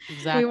 exactly.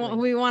 Exactly.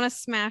 We want to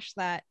smash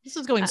that. This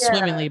is going Yeah.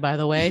 swimmingly, by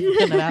the way.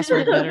 Couldn't have asked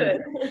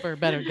for a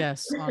better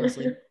guest,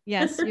 honestly.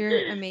 Yes,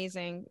 you're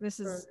amazing. This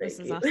Oh, is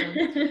thank you.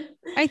 awesome.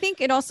 I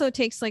think it also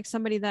takes like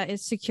somebody that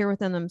is secure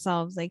within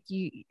themselves. Like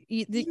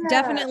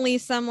definitely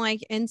some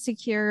like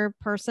insecure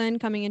person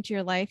coming into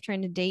your life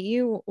trying to date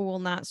you will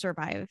not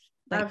survive.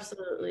 Like,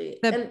 absolutely.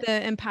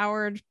 The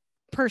empowered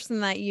person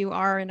that you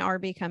are and are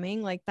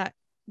becoming, like that,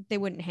 they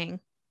wouldn't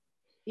hang.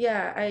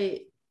 Yeah,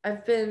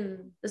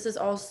 this has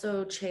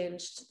also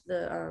changed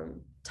the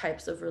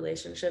types of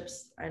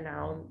relationships I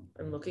now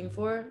am looking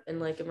for in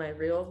my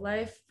real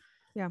life.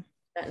 Yeah.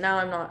 Now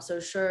I'm not so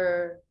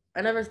sure.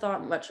 I never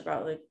thought much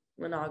about like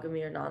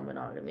monogamy or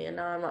non-monogamy, and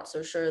now I'm not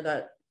so sure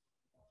that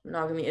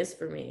monogamy is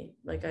for me.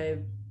 Like I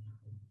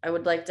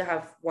would like to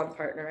have one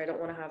partner. I don't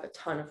want to have a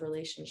ton of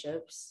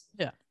relationships.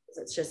 Yeah.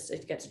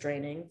 It gets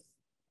draining.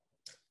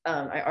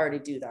 I already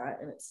do that,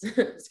 and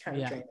it's kind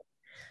of draining.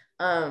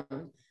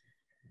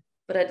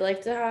 But I'd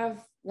like to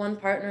have one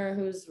partner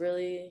who's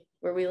really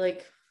where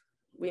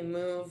we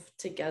move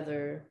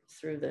together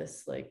through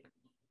this, like,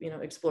 you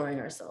know,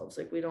 exploring ourselves.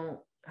 Like, we don't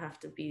have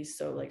to be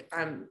so like,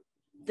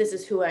 this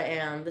is who I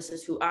am, this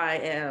is who I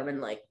am,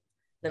 and like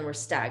then we're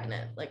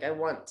stagnant. Like, I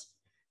want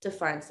to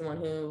find someone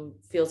who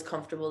feels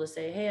comfortable to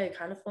say, hey, I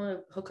kind of want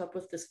to hook up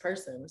with this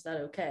person, is that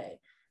okay?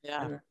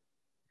 Yeah. And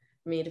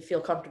me to feel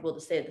comfortable to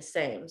say the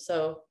same.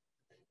 So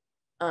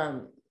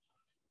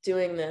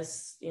doing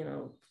this, you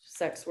know,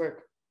 sex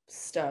work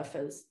stuff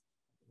has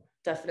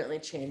definitely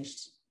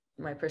changed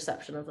my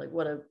perception of like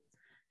what a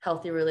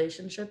healthy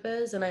relationship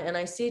is. And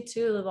I see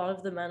too, a lot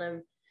of the men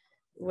I'm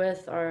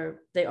with are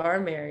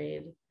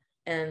married,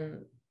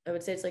 and I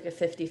would say it's like a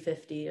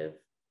 50-50 of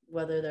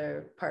whether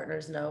their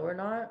partners know or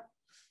not.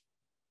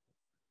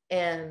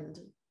 And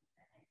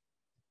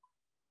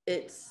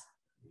it's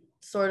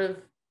sort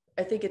of,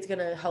 I think it's going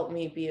to help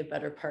me be a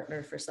better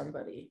partner for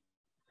somebody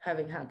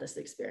having had this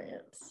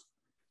experience.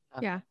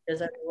 Yeah.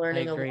 Because I'm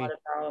learning a lot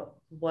about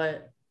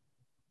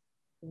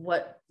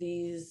what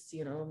these,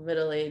 you know,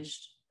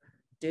 middle-aged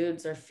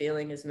dudes are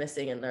feeling is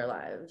missing in their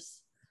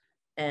lives,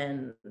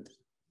 and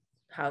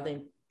how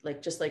they,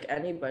 like, just like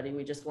anybody,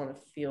 we just want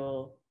to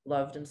feel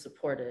loved and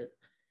supported.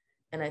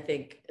 And I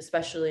think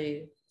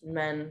especially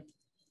men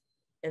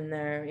in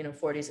their, you know,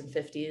 40s and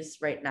 50s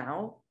right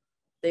now,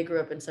 they grew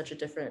up in such a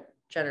different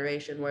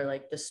generation where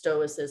like the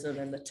stoicism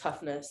and the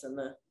toughness and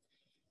the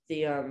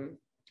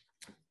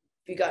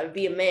you got to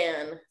be a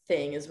man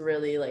thing is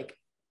really like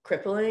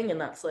crippling, and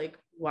that's like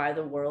why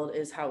the world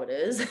is how it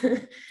is.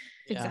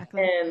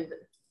 Exactly.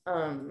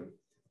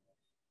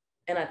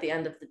 And at the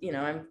end of the, you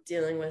know, I'm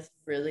dealing with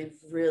really,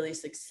 really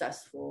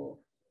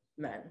successful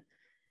men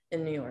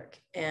in New York,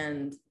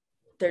 and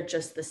they're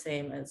just the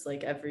same as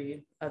like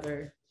every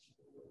other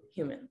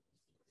human.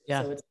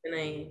 Yeah. So it's been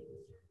a,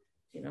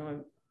 you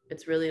know,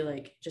 it's really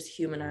like just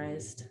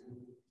humanized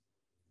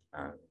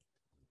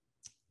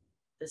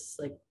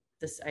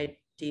this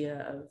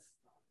idea of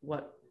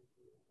what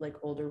like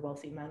older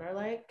wealthy men are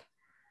like.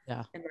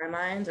 Yeah. In my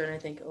mind, and I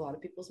think a lot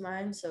of people's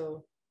minds.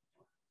 So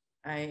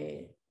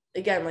I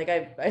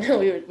know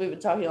we've been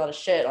talking a lot of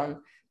shit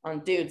on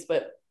dudes,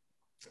 but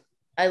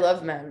I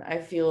love men. I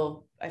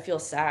feel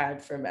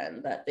sad for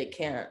men that they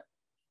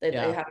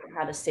haven't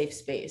had a safe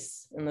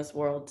space in this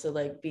world to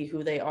like be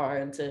who they are,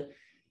 and to,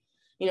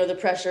 you know, the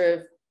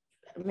pressure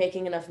of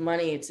making enough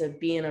money to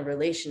be in a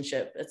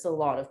relationship. It's a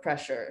lot of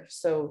pressure.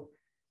 So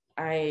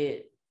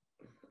I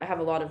have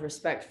a lot of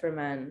respect for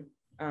men.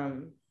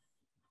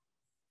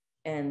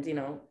 And, you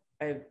know,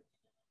 I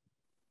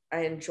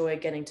enjoy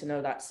getting to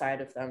know that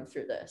side of them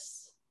through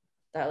this,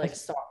 that like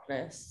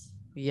softness.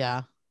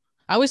 Yeah.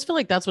 I always feel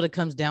like that's what it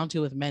comes down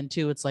to with men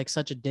too. It's like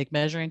such a dick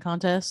measuring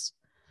contest,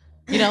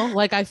 you know,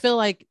 like I feel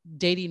like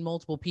dating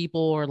multiple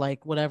people or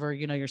like whatever,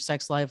 you know, your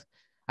sex life.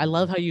 I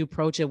love how you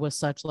approach it with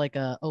such like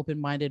a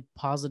open-minded,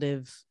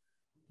 positive,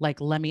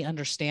 like, let me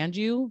understand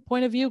you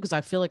point of view. Cause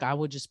I feel like I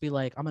would just be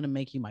like, I'm going to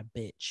make you my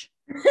bitch.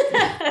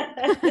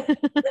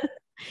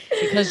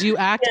 Because you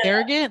act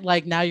arrogant,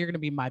 like now you're gonna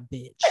be my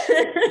bitch.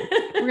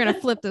 We're gonna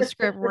flip the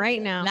script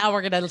right now. Now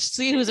we're gonna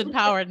see who's in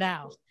power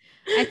now.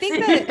 I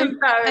think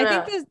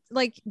the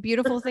like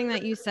beautiful thing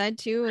that you said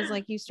too is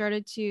like you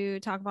started to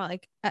talk about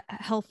like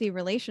healthy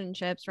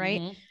relationships, right?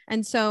 Mm-hmm.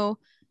 And so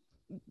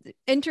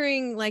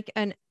entering like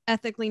an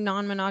ethically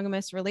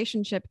non-monogamous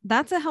relationship,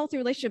 that's a healthy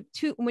relationship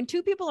too. When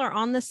two people are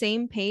on the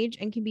same page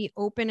and can be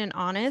open and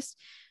honest,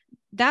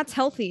 that's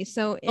healthy.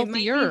 So it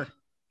Healthier.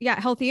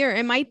 Healthier.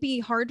 It might be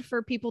hard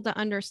for people to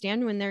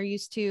understand when they're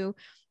used to,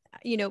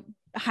 you know,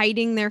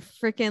 hiding their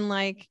freaking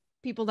like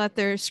people that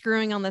they're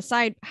screwing on the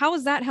side. How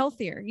is that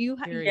healthier? You're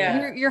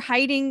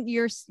hiding,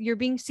 you're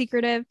being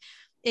secretive.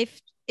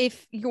 If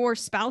your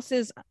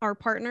spouse's or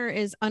partner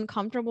is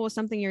uncomfortable with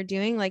something you're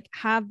doing, like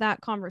have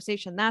that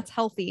conversation. That's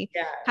healthy.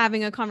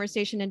 Having a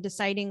conversation and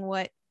deciding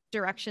what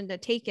direction to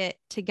take it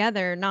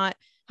together, not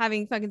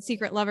having fucking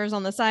secret lovers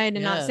on the side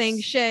and not saying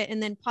Yes. shit,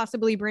 and then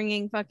possibly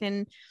bringing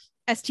fucking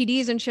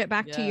STDs and shit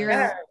back to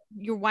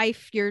your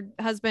wife, your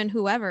husband,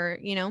 whoever,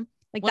 you know,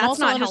 like When that's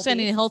also not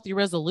understanding healthy. a healthy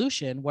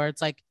resolution where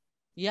it's like,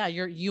 yeah,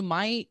 you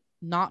might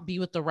not be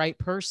with the right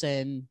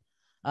person.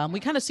 We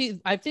kind of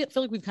see, I feel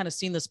like we've kind of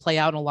seen this play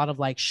out in a lot of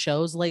like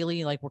shows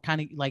lately. Like we're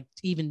kind of like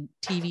even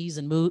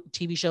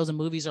TV shows and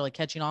movies are like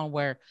catching on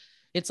where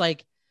it's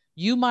like,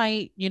 you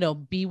might, you know,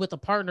 be with a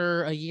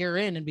partner a year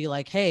in and be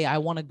like, hey, I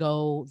want to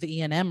go the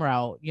E&M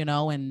route, you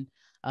know, and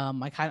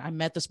I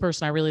met this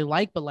person I really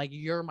like, but like,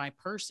 you're my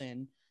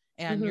person,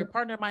 and your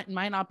partner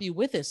might not be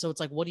with it. So it's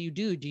like, what do?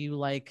 Do you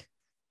like,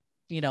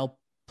 you know,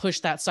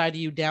 push that side of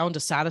you down to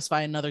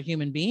satisfy another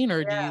human being,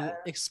 or do you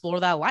explore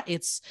that life?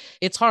 It's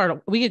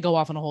hard. We could go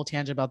off on a whole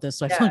tangent about this,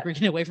 so I feel like we're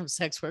getting away from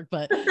sex work,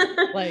 but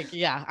like,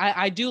 yeah,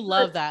 I do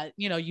love that,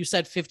 you know, you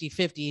said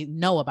 50-50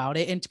 know about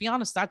it, and to be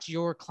honest, that's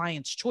your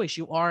client's choice.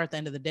 You are at the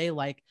end of the day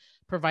like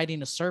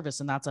providing a service,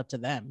 and that's up to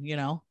them, you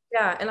know.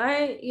 And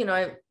I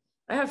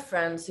have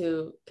friends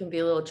who can be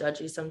a little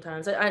judgy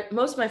sometimes.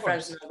 Most of my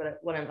friends know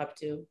what I'm up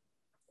to,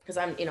 because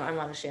I'm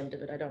not ashamed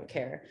of it. I don't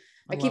care.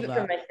 I keep it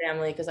from my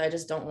family because I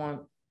just don't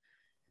want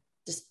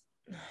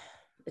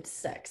it's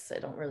sex. I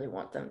don't really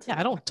want them to. Yeah,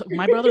 I don't.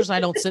 My brothers and I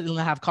don't sit and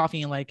have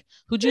coffee and like,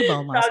 who'd you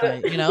bone last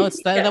night? You know,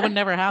 it's that would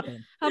never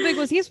happen. How big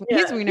was his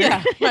wiener?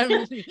 Yeah,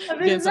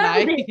 Vince and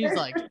I. He's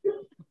like,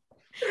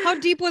 how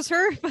deep was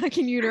her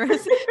fucking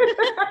uterus?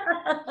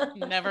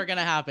 Never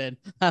gonna happen.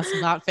 That's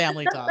not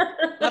family talk.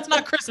 That's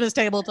not Christmas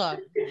table talk.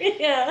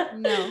 Yeah.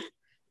 No.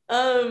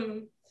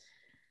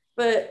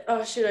 But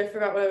oh shoot, I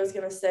forgot what I was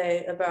gonna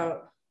say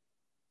about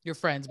your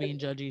friends being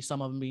judgy.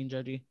 Some of them being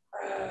judgy.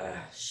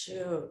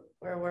 Shoot,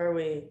 where were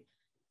we?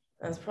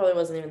 That probably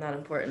wasn't even that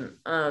important.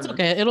 It's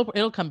okay.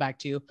 It'll come back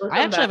to you. I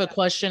actually have a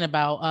question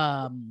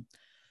about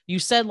you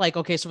said like,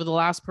 okay, so for the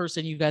last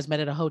person you guys met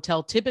at a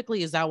hotel,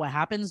 typically is that what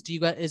happens? Do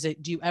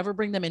you ever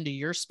bring them into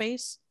your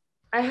space?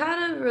 I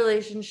had a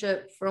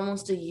relationship for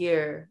almost a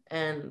year,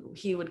 and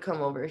he would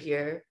come over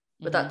here,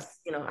 but that's,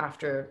 you know,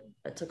 after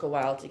it took a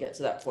while to get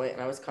to that point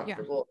and I was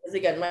comfortable. Because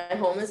again, my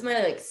home is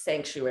my like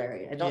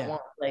sanctuary. I don't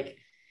want like,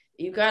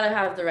 you gotta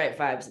have the right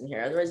vibes in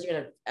here, otherwise you're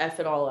gonna F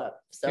it all up.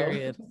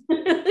 So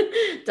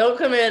don't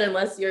come in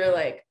unless you're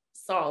like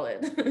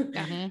solid.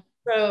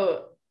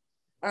 So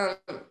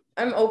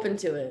I'm open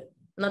to it,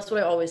 and that's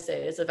what I always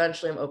say is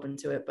eventually I'm open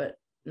to it, but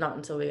not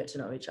until we get to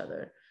know each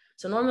other.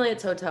 So normally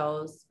it's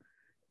hotels,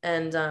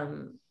 and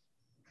a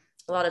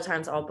lot of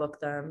times I'll book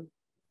them,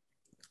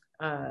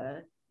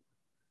 and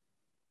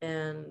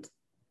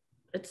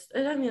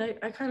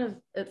I kind of,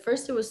 at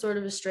first it was sort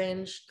of a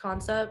strange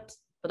concept,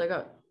 but I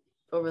got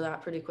over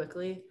that pretty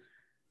quickly.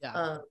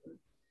 For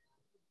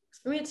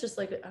me, it's just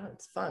like,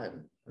 it's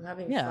fun. I'm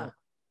having fun.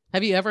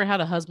 Have you ever had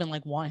a husband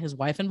like want his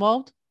wife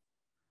involved?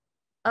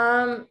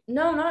 No,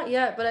 not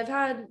yet, but I've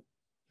had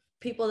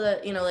people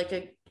that, you know, like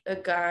a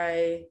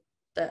guy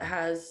that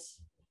has,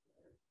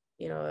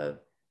 you know,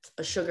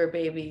 a sugar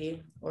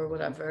baby or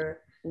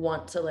whatever,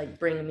 want to like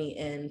bring me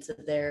into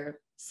their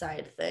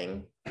side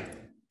thing.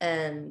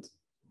 And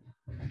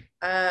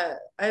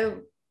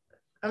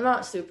I'm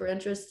not super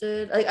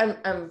interested. Like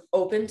I'm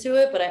open to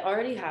it, but I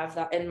already have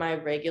that in my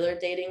regular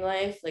dating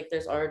life. Like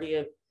there's already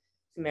a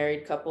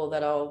married couple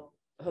that I'll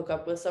hook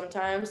up with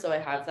sometimes, so I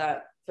have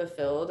that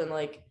fulfilled. And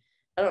like,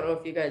 I don't know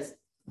if you guys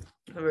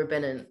have ever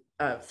been in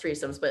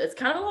threesomes, but it's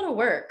kind of a lot of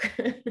work.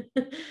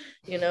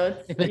 You know,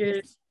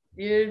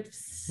 you're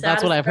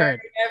that's what I've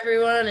heard.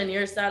 Everyone, and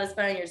you're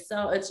satisfying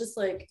yourself. It's just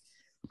like,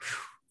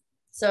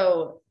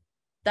 so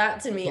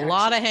that to me, a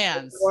lot of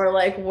hands, or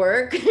like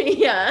work.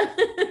 Yeah,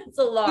 it's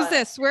a lot. Who's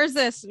this? Where's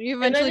this? You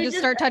eventually just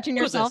start touching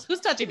yourself. Who's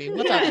touching me?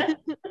 What's up?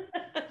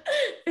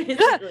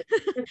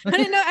 I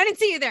didn't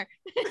see you there.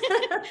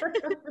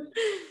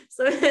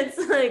 So it's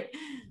like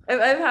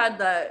I've had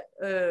that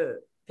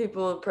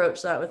people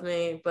approach that with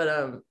me, but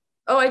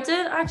I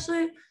did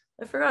actually,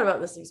 I forgot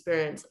about this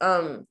experience.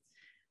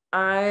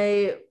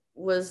 I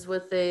was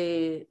with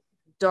a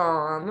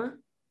dom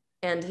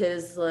and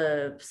his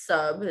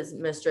his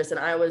mistress, and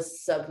I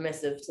was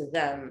submissive to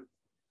them.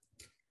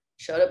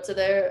 Showed up to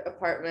their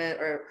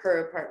apartment, or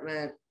her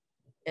apartment,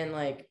 in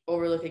like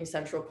overlooking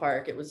Central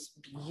Park. It was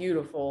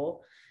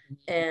beautiful,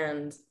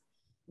 and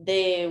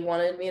they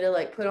wanted me to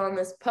like put on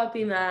this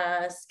puppy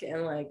mask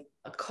and like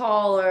a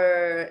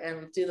collar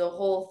and do the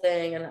whole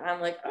thing, and I'm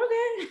like,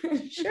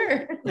 okay,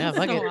 sure. Yeah,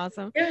 so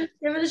awesome. Give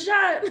it a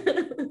shot.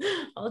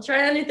 I'll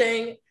try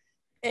anything.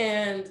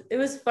 And it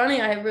was funny.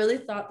 I really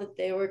thought that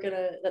they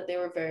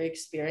were very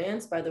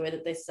experienced by the way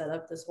that they set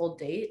up this whole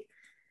date.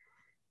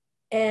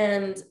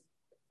 And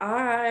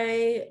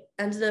I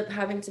ended up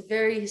having to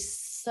very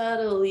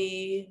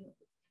subtly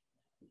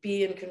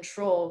be in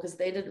control because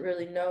they didn't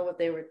really know what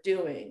they were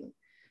doing.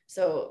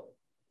 So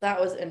that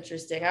was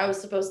interesting. I was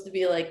supposed to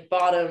be like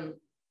bottom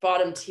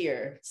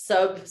tier,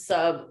 sub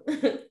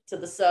to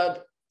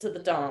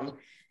the dom.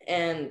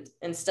 And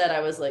instead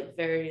I was like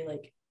very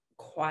like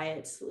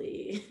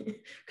quietly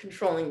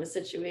controlling the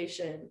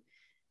situation.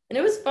 And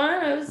it was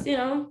fun. I was,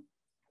 in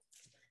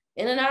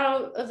and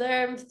out of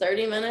there in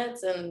 30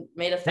 minutes and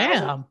made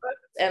 1,000 bucks,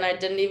 and I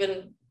didn't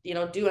even,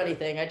 do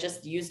anything. I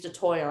just used a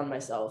toy on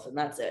myself and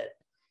that's it.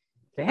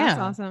 Damn. That's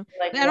awesome.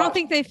 Like, I don't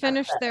think they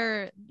finished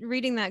their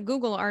reading that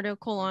Google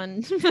article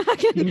on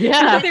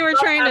Yeah. what they were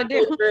trying to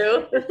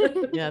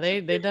do. Yeah,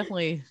 they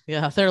definitely,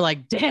 they're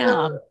like,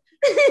 damn.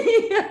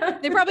 Yeah.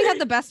 They probably had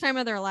the best time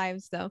of their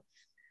lives though.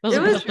 Those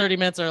are the best 30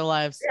 minutes of their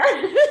lives.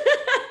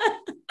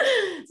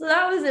 So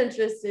that was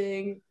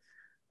interesting.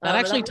 That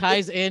actually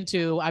ties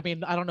into, I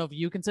mean, I don't know if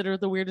you consider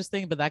it the weirdest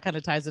thing, but that kind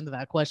of ties into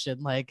that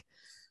question. Like,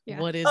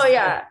 what is? Oh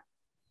yeah.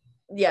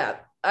 Yeah.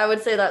 I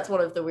would say that's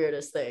one of the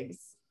weirdest things.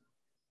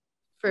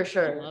 For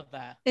sure. I love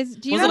that. Was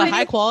it a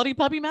high quality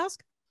puppy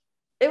mask?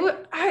 It was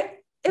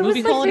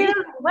Movie like quality?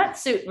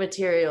 wetsuit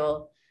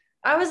material.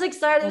 I was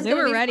excited. Well, they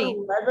were ready.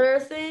 Leather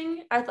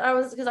thing. I thought I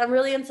was, because I'm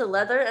really into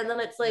leather, and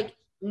then it's like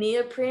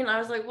neoprene. I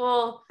was like,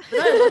 well,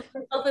 then I looked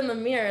myself in the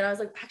mirror and I was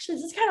like, actually,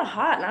 this is kind of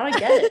hot. Now I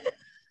get it.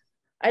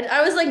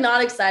 I was like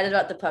not excited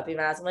about the puppy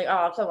mask. I'm like,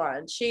 oh, come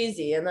on,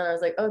 cheesy. And then I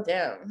was like, oh,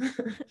 damn.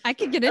 I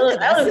could get into this.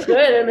 I was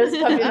good in this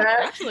puppy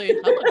mask. Actually,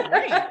 I look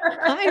great.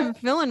 I am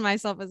feeling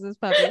myself as this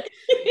puppy.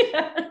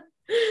 Yeah.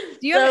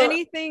 Do you have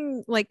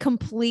anything like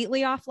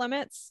completely off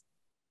limits?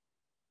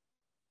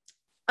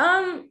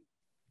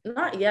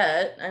 Not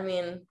yet. I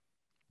mean,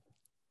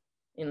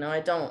 I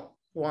don't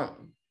want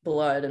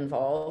blood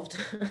involved.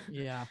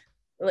 Yeah.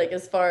 Like,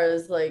 as far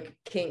as like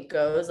kink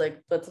goes,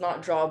 like, let's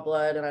not draw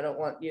blood, and I don't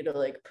want you to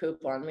like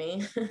poop on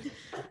me.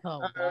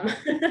 Oh, wow.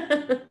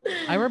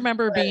 I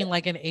remember being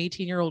like an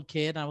 18-year-old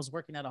kid, and I was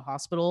working at a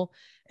hospital,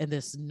 and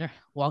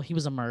he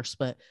was a nurse,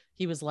 but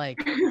he was like,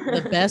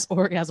 the best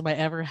orgasm I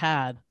ever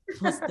had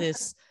was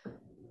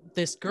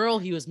this girl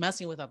he was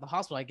messing with at the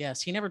hospital, I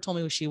guess. He never told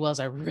me who she was.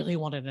 I really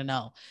wanted to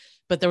know.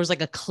 But there was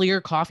like a clear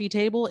coffee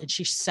table, and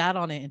she sat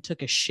on it and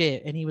took a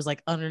shit, and he was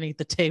like underneath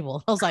the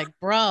table. I was like,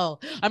 bro,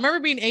 I remember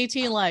being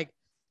 18, like,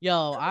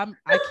 yo, I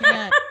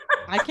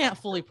can't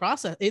fully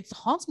process. It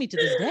haunts me to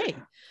this day.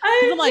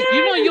 I'm like,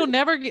 you'll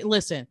never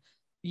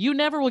you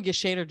never will get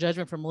shade or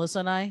judgment from Melissa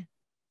and I,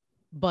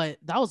 but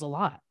that was a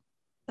lot.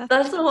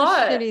 That's a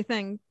lot. Shitty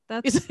thing.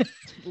 That's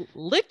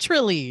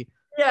literally.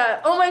 Yeah.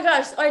 Oh my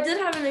gosh. I did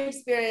have an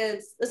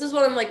experience. This is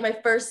one of like my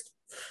first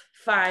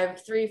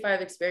 5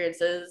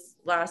 experiences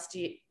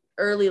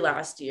early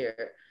last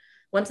year.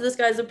 Went to this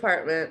guy's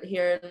apartment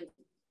here in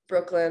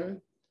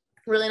Brooklyn.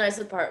 Really nice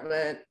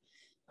apartment.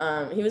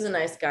 He was a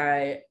nice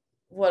guy.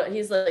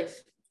 He's like,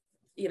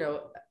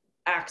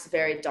 acts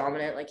very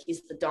dominant, like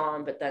he's the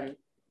dom, but then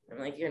I'm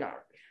like, you're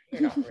not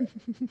really.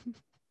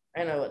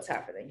 I know what's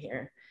happening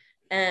here.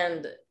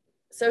 And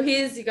so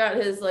he's got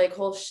his like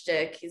whole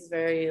shtick. He's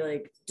very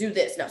like, do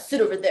this now,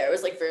 sit over there. It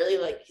was like really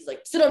like, he's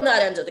like, sit on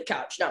that end of the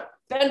couch now,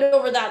 bend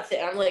over that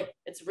thing. I'm like,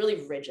 it's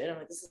really rigid. I'm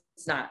like, this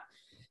is not.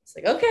 It's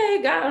like,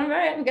 okay, got it. All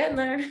right, I'm getting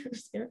there.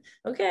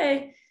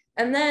 Okay.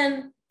 And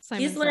then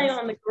he's laying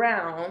on the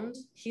ground.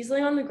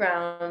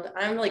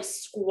 I'm like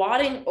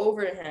squatting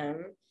over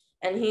him,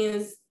 and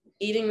he's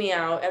eating me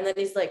out. And then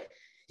he's like,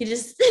 he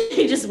just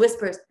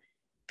whispers,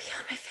 pee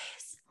on my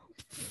face.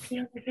 Pee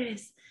on my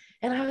face.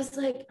 And I was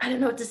like, I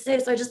didn't know what to say.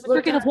 So I just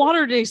looked drinking of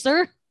water today,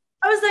 sir.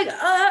 I was like,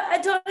 I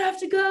don't have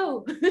to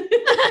go. And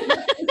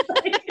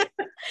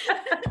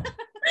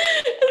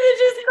it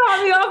just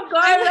caught me off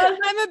guard.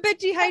 I'm a bit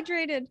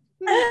dehydrated.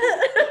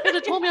 You could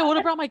have told me, I would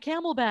have brought my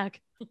camel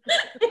back. Oh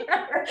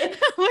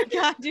my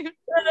God, dude.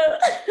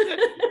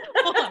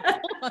 Hold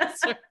on,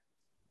 sir.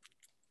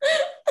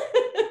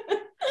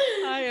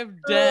 I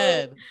am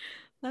dead.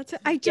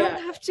 I don't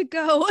have to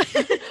go.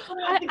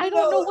 I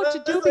don't know what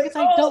to do because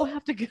I don't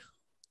have to go.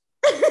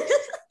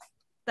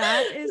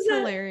 That is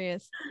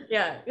hilarious.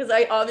 Yeah, because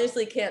I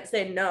obviously can't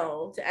say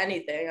no to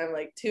anything. I'm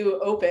like too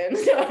open.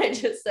 So I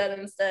just said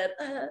instead,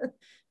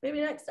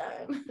 maybe next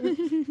time.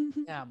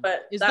 Yeah.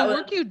 But is the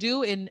work you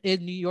do in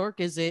New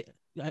York, is it,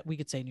 we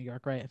could say New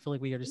York, right? I feel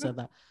like we already said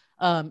that.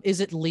 Is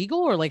it legal,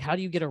 or like how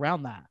do you get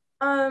around that?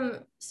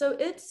 So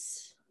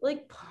it's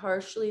like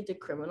partially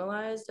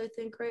decriminalized, I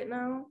think, right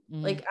now.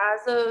 Like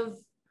as of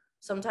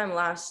sometime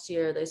last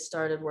year, they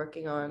started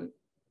working on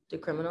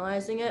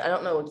decriminalizing it. I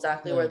don't know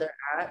exactly where they're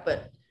at,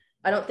 but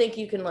I don't think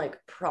you can like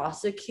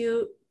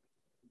prosecute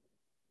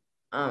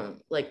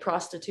like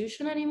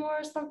prostitution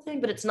anymore or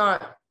something, but it's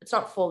not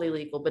fully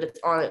legal, but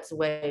it's on its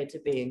way to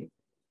being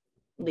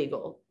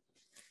legal.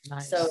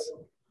 Nice. So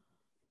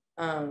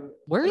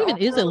where even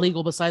is it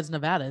legal besides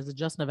Nevada? Is it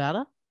just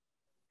Nevada?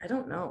 I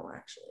don't know,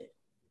 actually.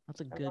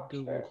 That's a good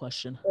Google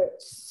question.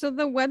 So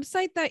the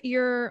website that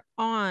you're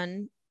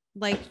on,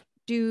 like,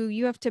 do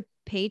you have to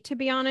pay to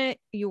be on it?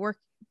 Do you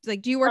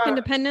work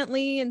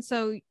independently, and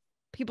so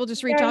people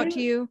just reach out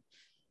to you?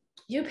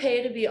 You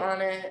pay to be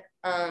on it.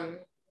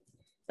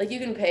 Like you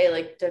can pay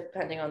like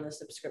depending on the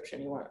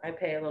subscription you want. I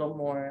pay a little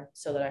more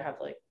so that I have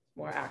like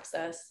more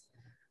access.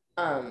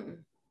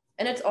 And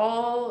it's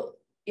all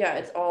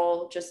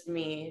just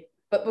me.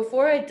 But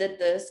before I did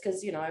this,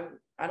 because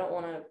I don't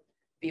want to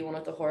be one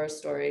of the horror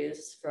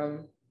stories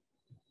from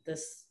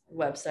this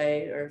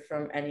website or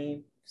from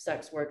any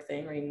sex work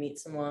thing where you meet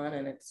someone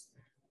and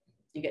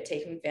you get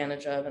taken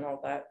advantage of and all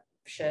that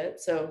shit.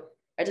 So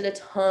I did a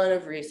ton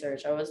of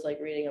research. I was like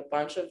reading a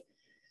bunch of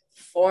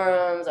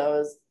forums. I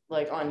was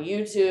like on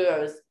YouTube. I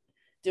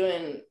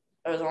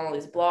was on all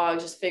these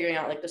blogs, just figuring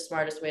out like the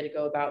smartest way to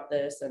go about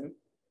this. And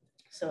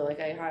so like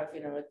I have,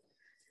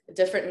 a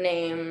different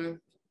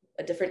name,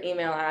 a different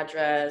email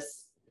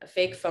address, a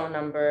fake phone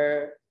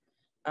number.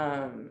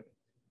 I'm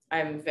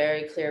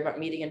very clear about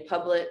meeting in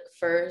public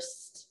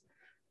first.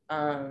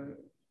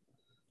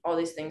 All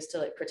these things to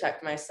like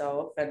protect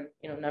myself and,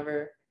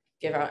 never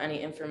give out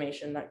any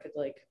information that could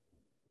like,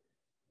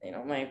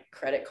 my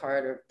credit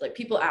card, or like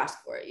people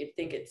ask for it. You'd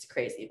think it's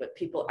crazy, but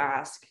people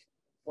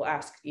will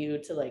ask you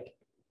to like,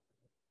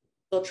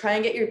 they'll try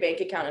and get your bank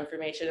account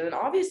information. And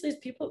obviously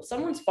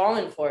someone's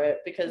fallen for it,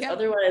 because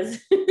otherwise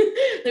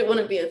it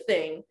wouldn't be a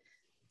thing.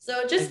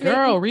 So just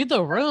read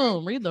the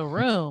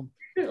room.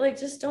 Like,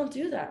 just don't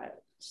do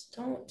that. Just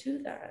don't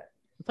do that.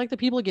 It's like the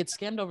people that get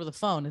scammed over the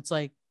phone. It's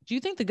like, do you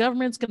think the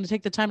government's going to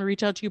take the time to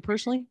reach out to you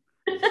personally?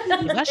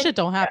 That shit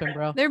don't happen,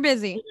 bro. They're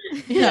busy.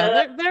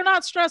 Yeah, they're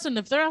not stressing.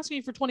 If they're asking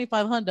you for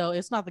 25 hundo,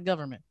 it's not the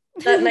government.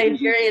 That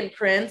Nigerian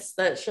prince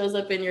that shows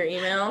up in your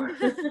email.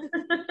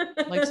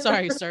 Like,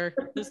 sorry, sir,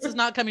 this is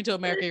not coming to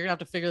America. You're gonna have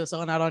to figure this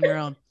one out on your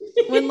own.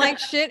 When like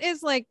shit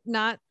is like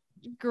not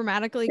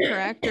grammatically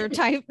correct or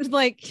typed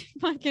like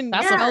fucking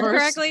spelled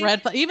correctly.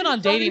 Even on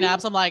dating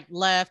apps, I'm like,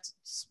 left,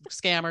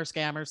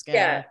 scammer.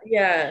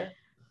 Yeah.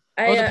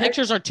 Or the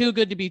pictures are too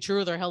good to be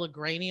true. They're hella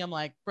grainy. I'm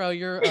like, bro,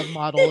 you're a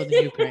model in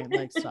the Ukraine.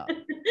 Like, stop.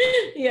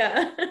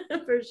 Yeah,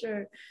 for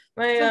sure.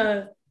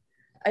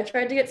 I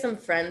tried to get some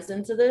friends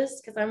into this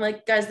because I'm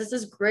like, guys, this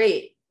is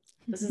great.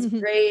 This is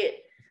great.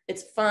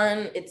 It's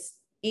fun. It's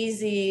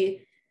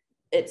easy.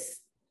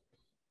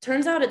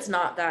 Turns out it's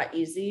not that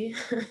easy.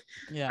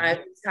 Yeah.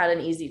 I've just had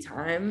an easy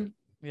time.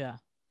 Yeah.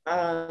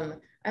 I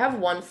have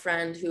one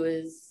friend who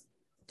is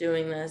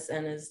doing this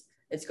and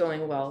it's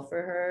going well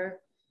for her.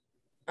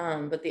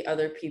 But the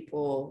other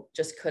people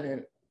just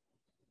couldn't,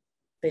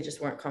 they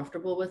just weren't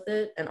comfortable with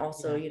it. And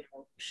also, a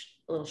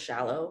little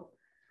shallow.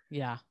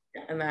 Yeah.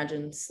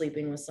 Imagine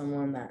sleeping with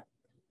someone that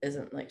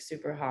isn't like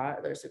super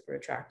hot, they're super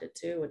attracted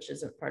to, which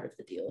isn't part of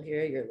the deal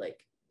here.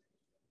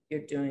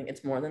 You're doing,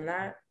 it's more than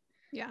that.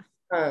 Yeah.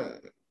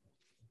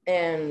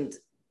 And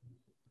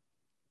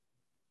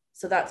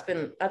so that's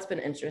been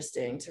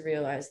interesting to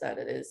realize that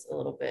it is a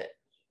little bit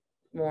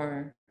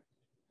more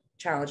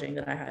challenging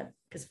than I had.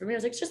 Because for me, I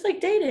was like, it's just like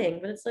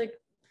dating, but it's like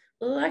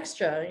a little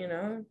extra,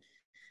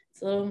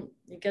 it's a little,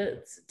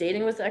 it's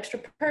dating with extra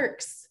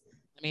perks.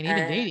 I mean,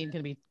 even dating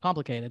can be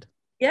complicated.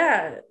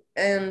 Yeah.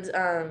 And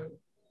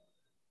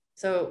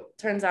so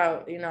turns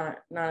out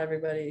not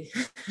everybody,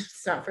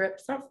 it's not for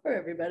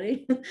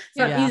everybody. It's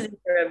not easy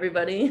for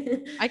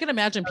everybody. I can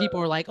imagine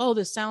people are like, oh,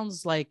 this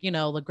sounds like,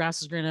 the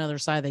grass is green on the other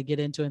side. They get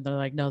into it and they're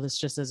like, no, this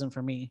just isn't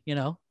for me,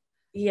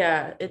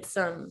 Yeah, it's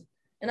and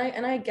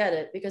I get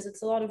it, because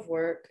it's a lot of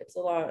work. It's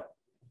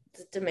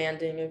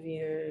demanding of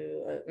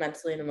you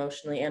mentally and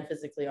emotionally and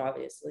physically,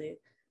 obviously.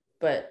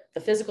 But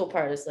the physical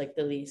part is like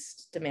the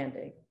least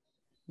demanding.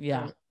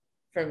 Yeah.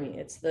 For me,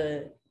 it's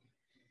the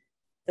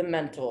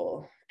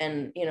mental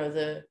and,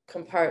 the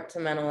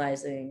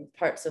compartmentalizing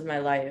parts of my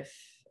life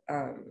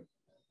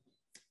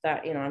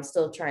that, I'm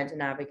still trying to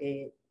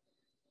navigate.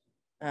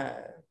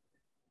 I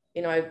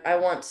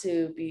want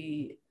to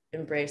be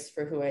embraced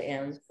for who I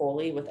am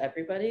fully with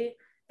everybody,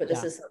 but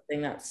this is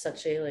something that's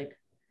such a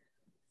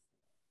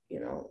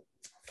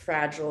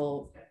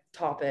fragile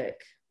topic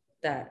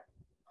that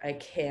I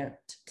can't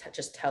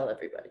just tell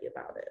everybody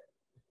about it.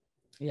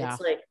 Yeah.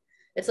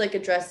 It's like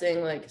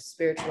addressing like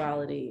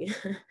spirituality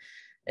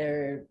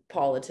or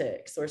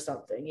politics or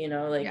something,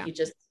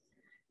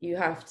 you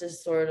have to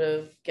sort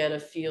of get a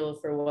feel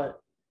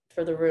for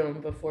the room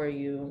before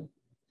you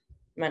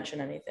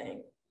mention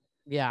anything.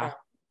 Yeah.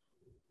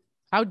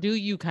 How do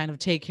you kind of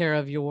take care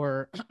of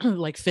your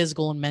like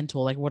physical and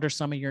mental? Like, what are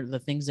some of the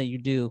things that you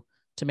do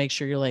to make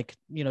sure you're like,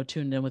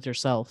 tuned in with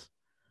yourself?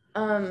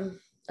 I'm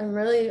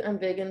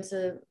big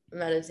into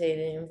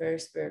meditating. I'm very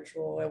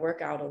spiritual. I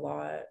work out a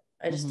lot.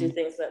 I just do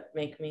things that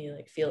make me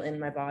like feel in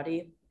my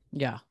body.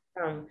 Yeah.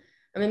 I'm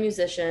a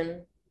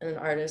musician and an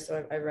artist,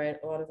 so I write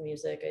a lot of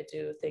music. I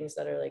do things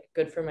that are like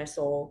good for my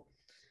soul.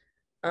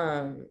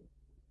 And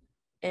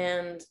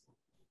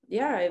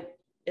yeah,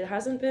 it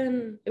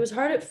was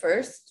hard at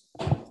first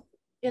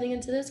getting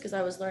into this because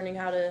I was learning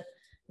how to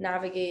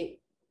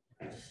navigate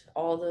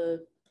all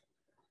the,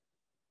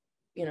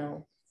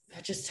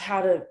 just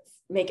how to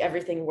make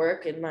everything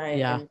work in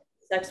my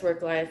sex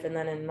work life and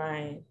then in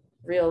my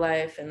real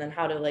life, and then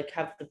how to like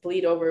have the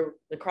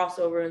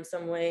crossover in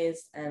some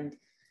ways. And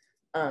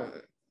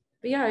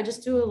but yeah, I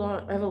just do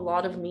I have a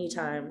lot of me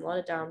time, a lot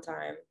of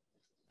downtime.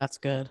 That's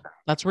good.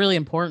 That's really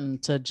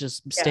important to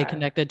just stay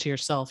connected to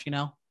yourself,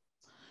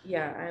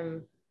 Yeah,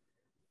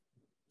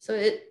 so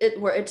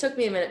it took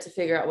me a minute to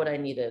figure out what I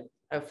needed.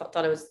 I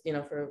thought I was,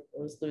 I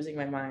was losing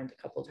my mind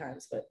a couple of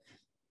times, but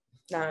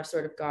now I've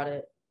sort of got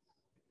it.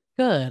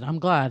 Good. I'm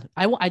glad.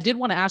 I did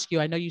want to ask you,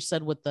 I know you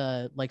said with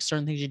the like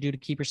certain things you do to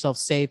keep yourself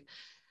safe.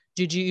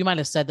 You might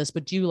have said this,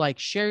 but do you like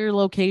share your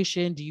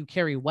location? Do you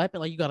carry a weapon?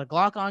 Like you got a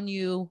Glock on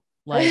you?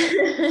 Like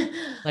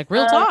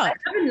real I talk.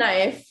 have a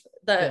knife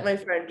that Yeah. my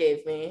friend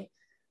gave me.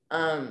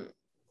 I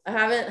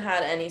haven't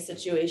had any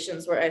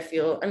situations where I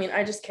feel, I mean,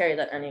 I just carry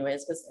that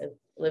anyways because I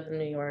live in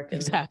New York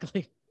and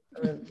Exactly.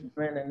 I'm a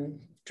woman and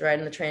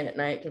riding the train at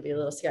night can be a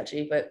little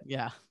sketchy, but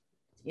Yeah.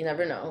 you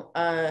never know.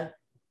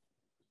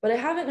 But I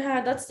haven't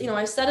had, that's, you know,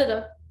 I set it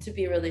up to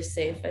be really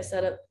safe. I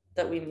set up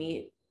that we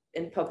meet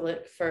in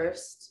public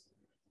first.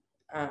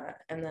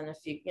 And then if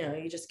you know,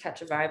 you just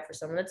catch a vibe for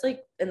someone, it's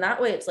like, in that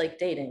way, it's like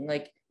dating.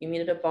 Like you meet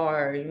at a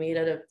bar, you meet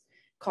at a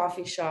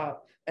coffee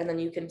shop, and then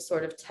you can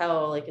sort of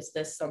tell, like, is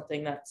this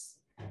something that's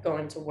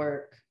going to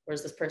work? Or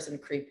is this person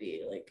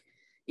creepy? Like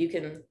you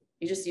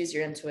just use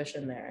your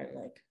intuition there. And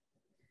like,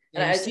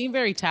 Yeah, you seem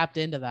very tapped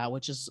into that,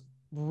 which is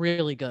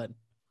really good.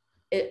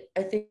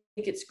 I think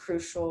it's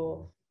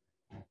crucial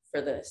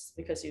for this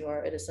because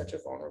it is such a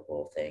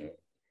vulnerable thing.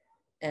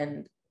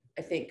 And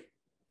I think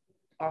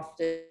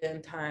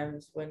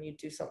oftentimes when you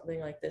do something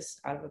like this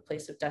out of a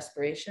place of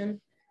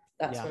desperation,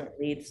 that's when it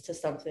leads to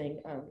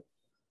something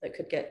that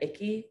could get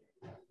icky.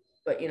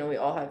 But you know, we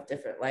all have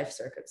different life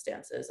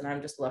circumstances, and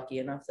I'm just lucky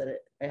enough that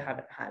I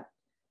haven't had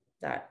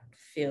that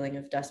feeling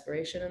of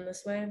desperation in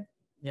this way.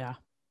 Yeah,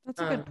 that's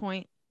a good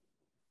point.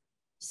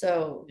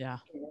 So yeah,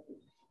 you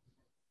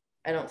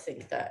know,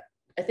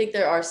 I think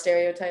there are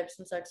stereotypes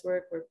in sex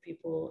work where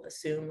people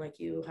assume like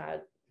you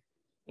had,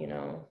 you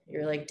know,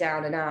 you're like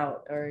down and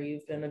out or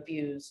you've been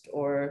abused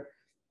or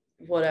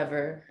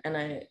whatever. And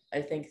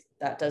I think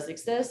that does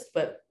exist,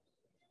 but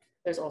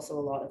there's also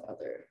a lot of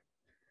other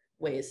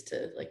ways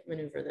to like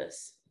maneuver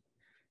this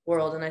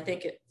world. And I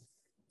think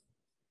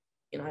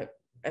you know,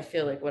 I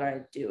feel like what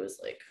I do is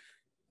like,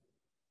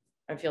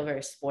 I feel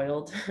very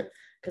spoiled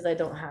because I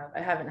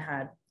haven't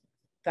had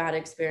bad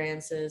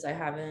experiences. I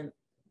haven't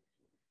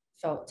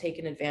felt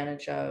taken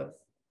advantage of.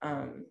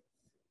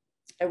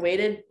 I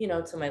waited, you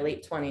know, till my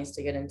late 20s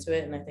to get into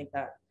it. And I think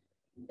that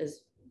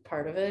is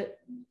part of it.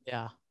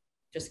 Yeah.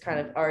 Just kind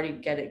of already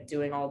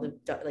getting all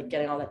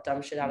that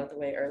dumb shit out of the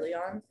way early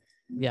on.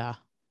 Yeah.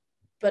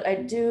 But I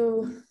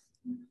do,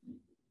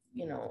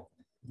 you know,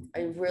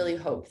 I really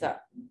hope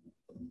that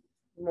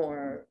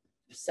more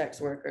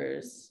sex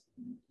workers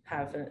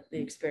have the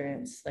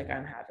experience like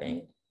I'm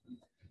having,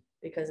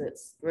 because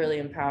it's really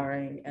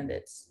empowering and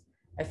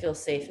I feel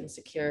safe and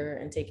secure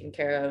and taken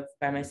care of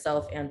by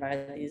myself and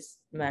by these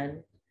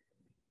men.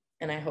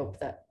 And I hope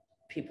that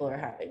people are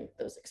having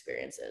those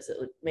experiences.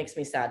 It makes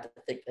me sad to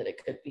think that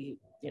it could be,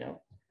 you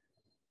know,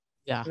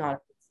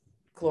 not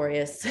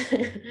glorious.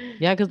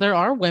 Yeah, because there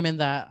are women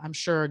that I'm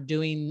sure are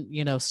doing,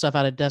 you know, stuff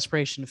out of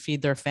desperation to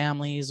feed their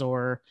families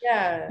or,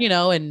 you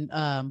know, and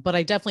but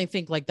I definitely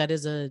think like that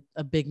is a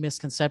big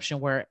misconception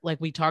where like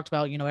we talked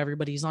about, you know,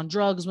 everybody's on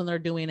drugs when they're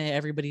doing it,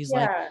 everybody's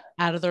like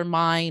out of their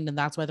mind, and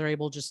that's why they're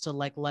able just to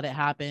like let it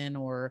happen,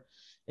 or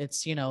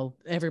it's, you know,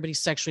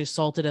 everybody's sexually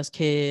assaulted as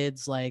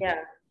kids, like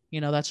you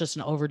know, that's just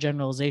an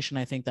overgeneralization.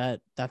 I think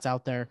that's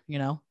out there, you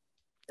know.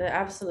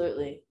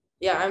 Absolutely.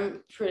 Yeah,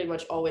 I'm pretty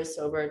much always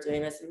sober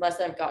doing this unless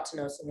I've got to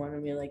know someone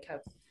and we like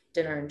have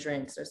dinner and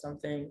drinks or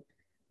something.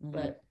 Mm-hmm.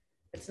 But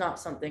it's not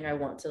something I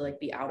want to like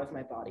be out of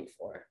my body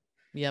for.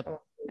 Yep. I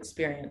want to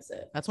experience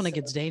it. That's when it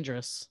gets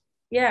dangerous.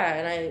 Yeah,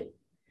 and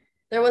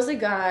there was a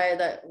guy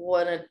that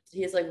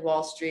he's like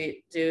Wall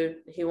Street dude.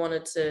 He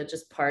wanted to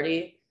just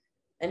party.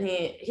 And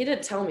he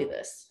didn't tell me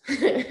this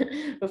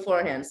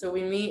beforehand. So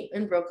we meet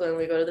in Brooklyn.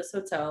 We go to this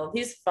hotel.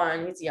 He's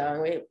fun. He's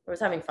young. I was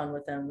having fun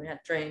with him. We had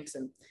drinks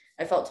and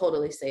I felt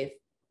totally safe.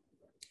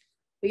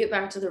 We get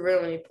back to the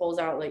room and he pulls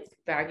out like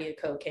a baggie of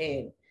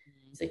cocaine.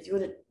 He's like, "Do you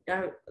want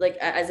to?" Like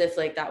as if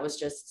like that was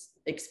just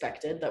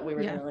expected that we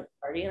were gonna like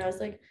party. And I was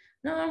like,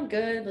 "No, I'm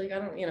good. Like I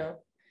don't, you know,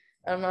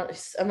 I'm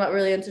not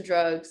really into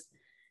drugs."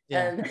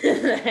 Yeah. And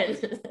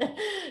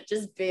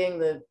just being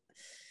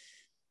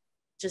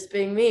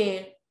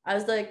me. I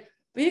was like,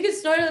 "But you can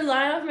snort a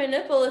line off my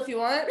nipple if you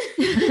want."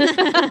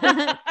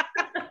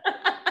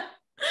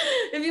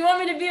 If you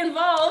want me to be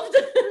involved.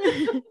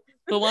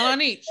 Put one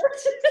on each.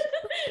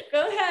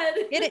 Go ahead.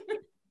 Get it.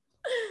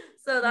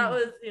 So that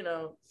was, you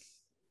know,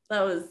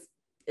 that was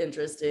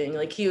interesting.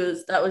 Like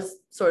that was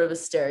sort of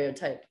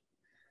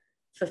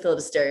fulfilled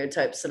a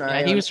stereotype scenario.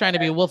 Yeah, he was trying to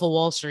be Wolf of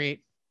Wall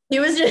Street.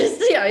 He was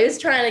he was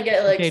trying to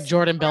get like, okay,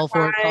 Jordan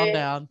Belfort, calm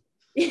down.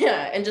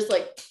 Yeah, and just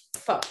like,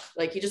 fuck.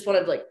 Like he just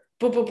wanted like,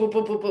 boop, boop, boop,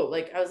 boop, boop, boop.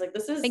 Like I was like,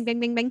 this is bing, bing,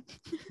 bing, bing.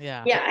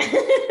 Yeah.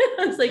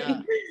 I was like,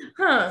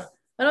 huh,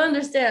 I don't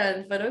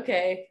understand, but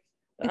okay.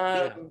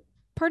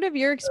 Part of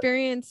your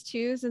experience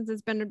too, since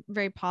it's been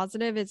very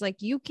positive, is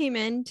like you came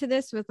into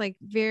this with like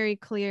very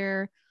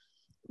clear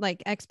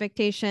like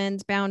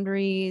expectations,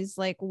 boundaries,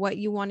 like what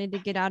you wanted to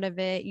get out of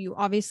it. You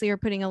obviously are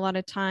putting a lot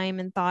of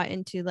time and thought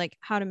into like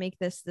how to make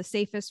this the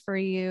safest for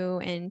you,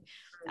 and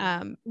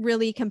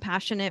really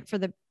compassionate for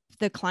the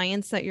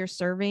clients that you're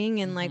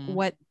serving and like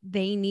what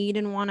they need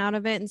and want out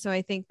of it. And so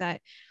I think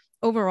that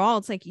overall,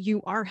 it's like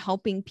you are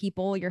helping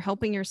people, you're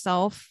helping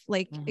yourself,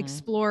 like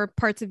explore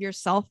parts of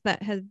yourself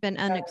that have been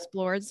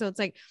unexplored. So it's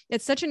like,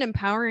 it's such an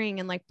empowering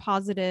and like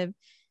positive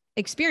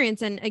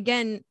experience. And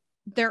again,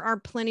 there are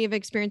plenty of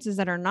experiences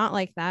that are not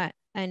like that.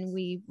 And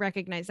we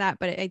recognize that.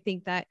 But I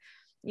think that,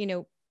 you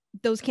know,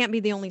 those can't be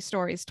the only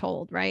stories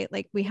told, right?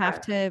 Like we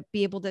have to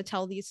be able to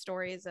tell these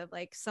stories of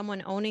like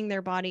someone owning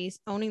their bodies,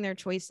 owning their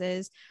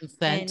choices,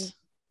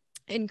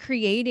 and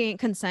creating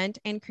consent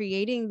and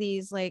creating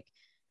these, like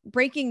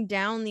breaking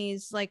down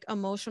these like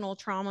emotional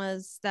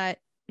traumas that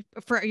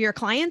for your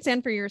clients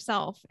and for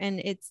yourself.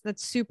 And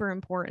that's super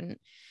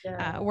important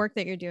work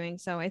that you're doing.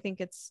 So I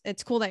think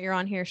it's cool that you're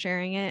on here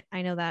sharing it.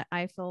 I know that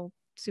I feel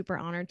super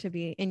honored to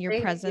be in your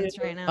presence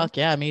right now. Fuck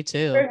yeah, me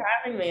too. Thanks for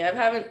having me. I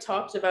haven't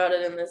talked about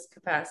it in this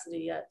capacity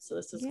yet, so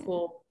this is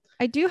cool.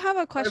 I do have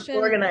a question.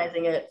 I'm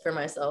organizing it for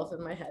myself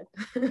in my head.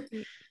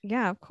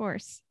 Yeah, of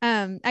course.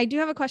 I do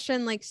have a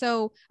question. Like,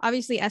 so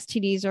obviously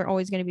STDs are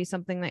always going to be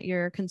something that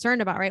you're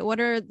concerned about, right? What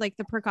are like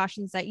the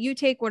precautions that you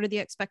take? What are the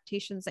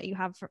expectations that you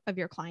have of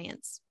your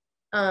clients?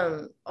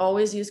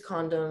 Always use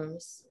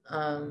condoms.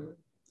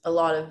 A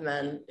lot of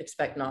men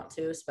expect not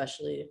to,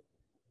 especially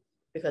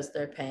because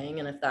they're paying.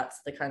 And if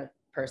that's the kind of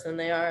person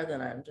they are,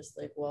 then I'm just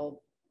like,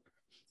 well,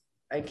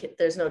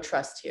 there's no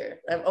trust here.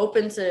 I'm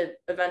open to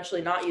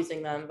eventually not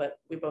using them, but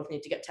we both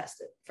need to get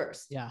tested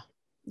first. Yeah.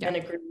 And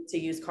agree to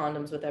use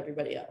condoms with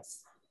everybody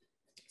else.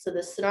 So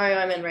the scenario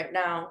I'm in right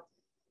now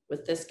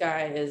with this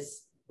guy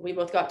is we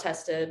both got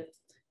tested.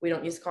 We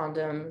don't use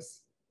condoms,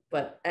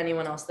 but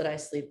anyone else that I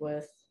sleep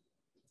with,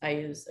 I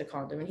use a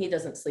condom, and he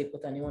doesn't sleep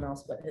with anyone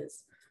else but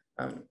his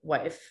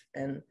wife.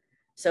 And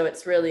so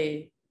it's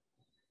really,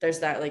 there's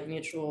that like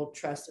mutual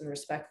trust and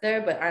respect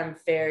there, but I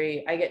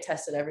get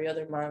tested every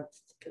other month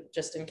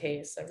just in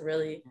case. I'm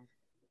really,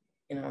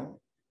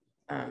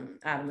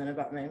 adamant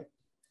about my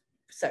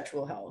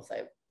sexual health.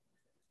 I'm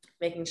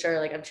making sure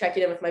like I'm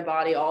checking in with my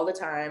body all the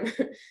time,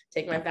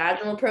 take my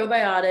vaginal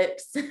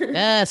probiotics.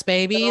 Yes,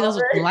 baby. Those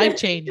are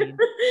life-changing.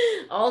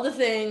 All the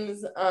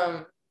things,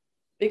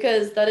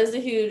 because that is a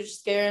huge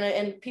scare,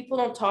 and people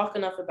don't talk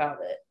enough about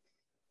it.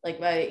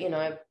 Like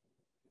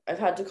I've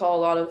had to call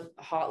a lot of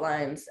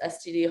hotlines,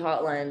 STD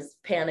hotlines,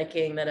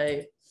 panicking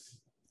that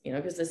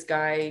because this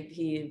guy,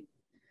 he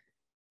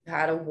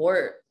had a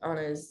wart on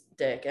his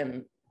dick,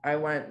 and I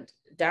went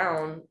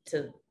down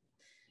to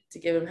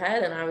give him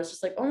head, and I was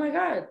just like, oh my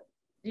God,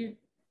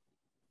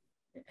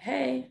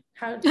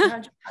 how'd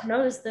you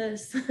notice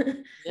this?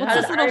 Yeah.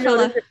 How did I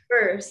notice it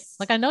first?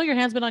 Like, I know your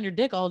hand's been on your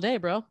dick all day,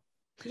 bro.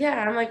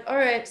 Yeah, I'm like, all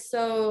right,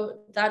 so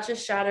that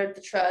just shattered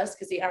the trust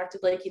because he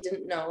acted like he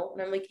didn't know.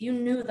 And I'm like, you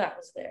knew that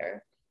was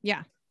there.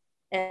 Yeah.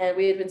 And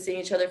we had been seeing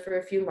each other for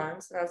a few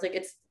months. And I was like,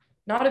 it's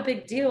not a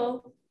big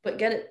deal, but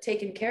get it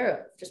taken care of.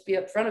 Just be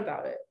upfront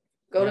about it.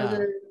 Go to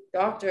the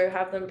doctor,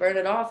 have them burn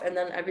it off, and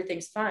then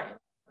everything's fine.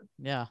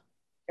 Yeah.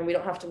 And we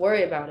don't have to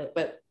worry about it.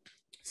 But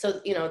so,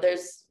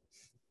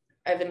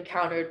 I've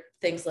encountered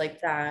things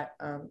like that.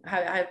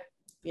 I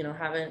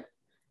haven't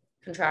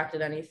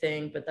contracted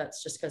anything, but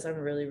that's just because I'm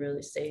really,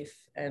 really safe.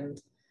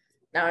 And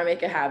now I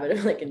make a habit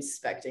of like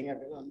inspecting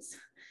everyone's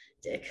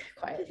dick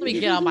quietly. Let me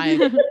get on my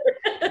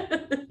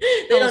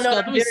they don't know.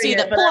 Let me see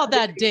that. Pull out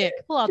that dick.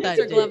 Pull out that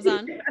dick. Gloves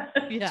on.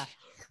 Yeah.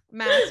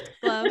 Mask,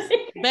 gloves.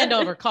 Bend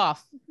over,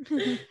 cough.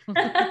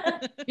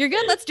 You're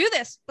good. Let's do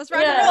this. Let's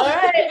rock and roll. All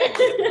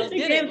right. Let's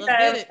get it. Let's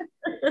get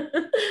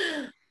it.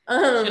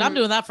 Shit, I'm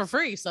doing that for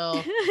free.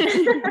 So.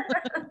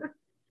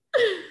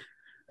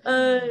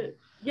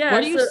 Yeah.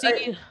 Where do you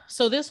see?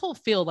 So this whole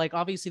field, like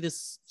obviously,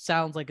 this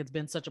sounds like it's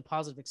been such a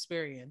positive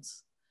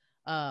experience.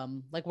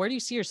 Like, where do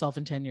you see yourself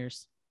in 10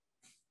 years?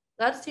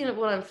 That's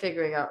what I'm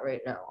figuring out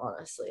right now,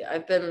 honestly.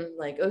 I've been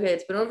like, okay,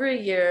 it's been over a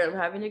year. I'm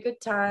having a good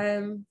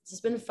time. This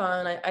has been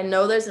fun. I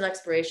know there's an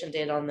expiration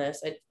date on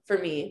this. For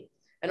me,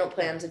 I don't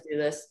plan to do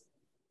this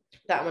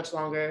that much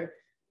longer.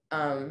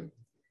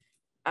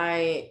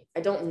 I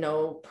don't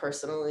know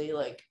personally,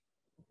 like,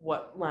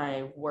 what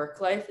my work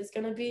life is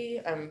going to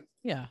be.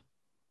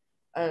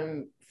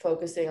 I'm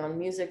focusing on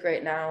music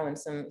right now and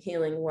some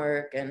healing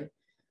work. And,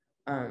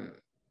 I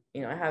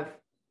have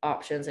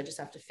options. I just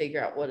have to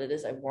figure out what it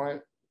is I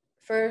want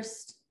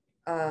first.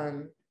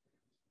 But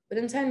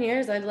in 10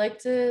 years, I'd like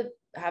to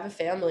have a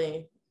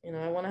family.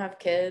 I want to have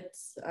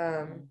kids.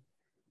 I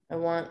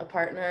want a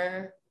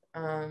partner.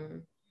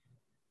 And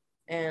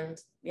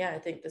yeah, I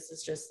think this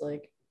is just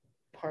like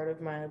part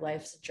of my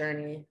life's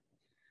journey.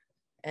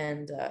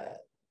 And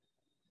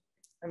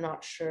I'm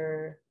not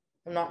sure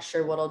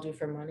what I'll do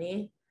for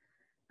money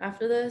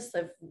after this.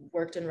 I've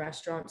worked in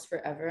restaurants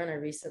forever, and I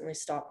recently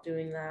stopped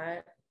doing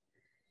that.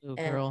 Oh,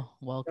 girl,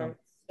 welcome.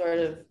 I'm sort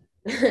of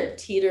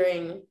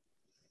teetering.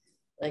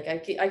 Like I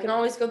can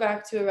always go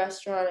back to a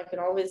restaurant.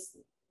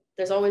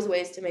 There's always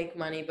ways to make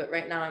money, but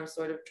right now I'm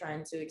sort of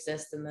trying to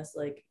exist in this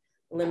like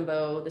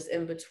limbo, this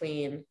in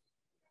between,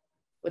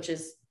 which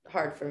is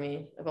hard for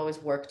me. I've always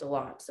worked a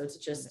lot, so to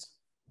just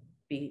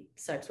be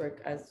sex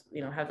work as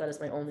have that as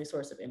my only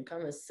source of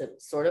income is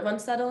sort of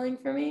unsettling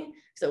for me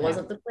because it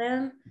wasn't the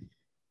plan.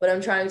 But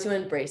I'm trying to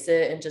embrace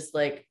it and just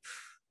like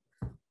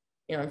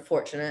I'm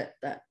fortunate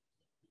that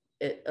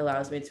it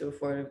allows me to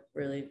afford a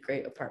really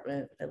great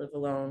apartment. I live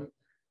alone.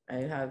 I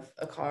have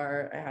a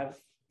car. I have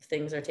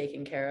things are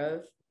taken care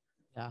of.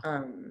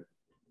 Yeah.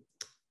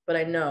 But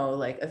I know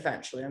like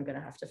eventually I'm going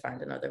to have to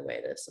find another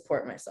way to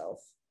support myself.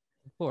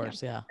 Of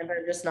course. Yeah. And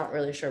I'm just not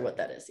really sure what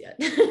that is yet.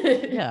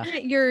 Yeah.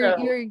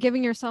 You're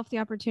giving yourself the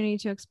opportunity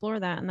to explore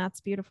that, and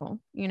that's beautiful.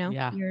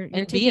 Yeah. You're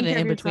And be in an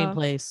in-between yourself.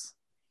 place.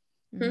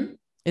 Mhm.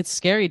 It's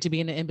scary to be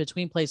in an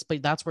in-between place,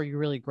 but that's where you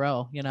really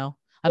grow,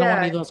 I don't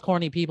want to be those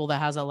corny people that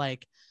has a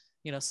like,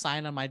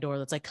 sign on my door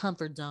that's like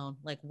comfort zone,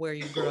 like where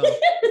you grow.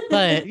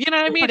 But you know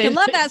what I mean? I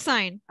love that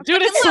sign.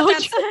 Dude, it's so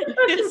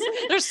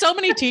that there's so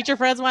many teacher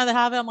friends of mine that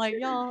have it. I'm like,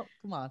 y'all,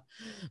 come on.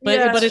 But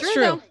Yeah, but it's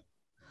true. though.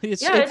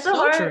 It's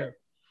so true.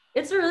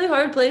 It's a really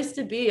hard place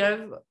to be.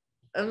 I'm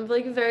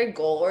like a very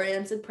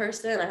goal-oriented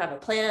person. I have a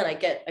plan.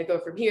 I go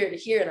from here to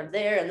here and I'm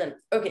there and then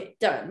okay,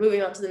 done.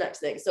 Moving on to the next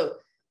thing. So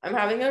I'm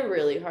having a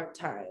really hard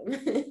time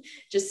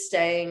just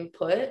staying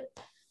put.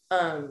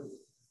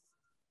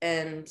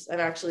 And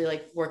I've actually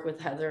like worked with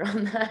Heather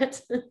on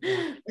that.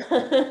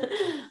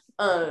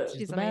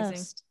 She's amazing.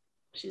 Best.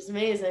 She's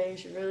amazing.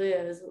 She really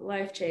is a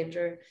life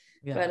changer.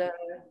 Yeah.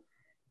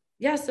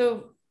 But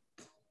so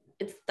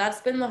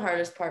that's been the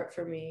hardest part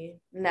for me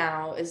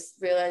now is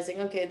realizing,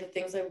 okay, the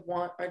things I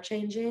want are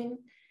changing.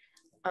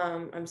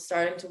 I'm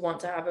starting to want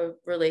to have a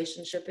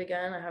relationship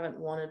again. I haven't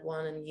wanted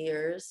one in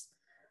years.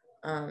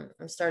 I'm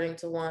starting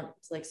to want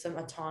like some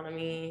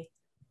autonomy.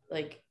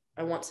 Like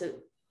I want to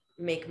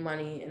make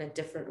money in a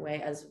different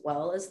way as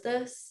well as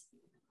this,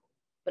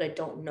 but I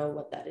don't know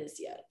what that is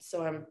yet.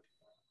 So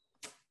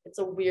it's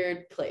a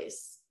weird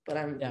place, but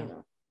I'm,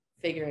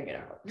 figuring it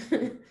out.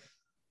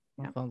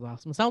 That sounds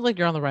awesome. It sounds like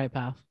you're on the right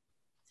path.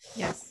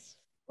 Yes.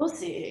 We'll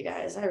see,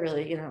 guys. I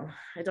really,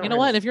 I don't. You know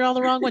what? If you're on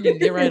the wrong one, you can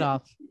get right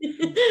off.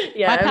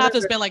 My path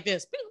has been like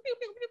this.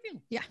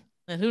 Yeah.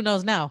 And who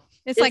knows now?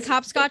 It's like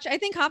hopscotch. I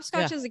think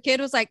hopscotch as a kid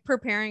was like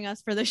preparing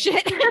us for the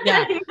shit.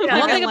 Yeah.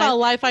 One thing about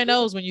life I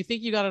know is when you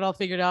think you got it all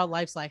figured out,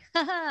 life's like,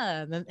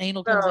 haha, and then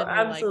anal comes in.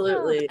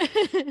 Absolutely. Like,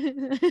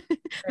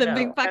 the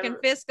big fucking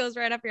fist goes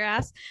right up your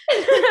ass.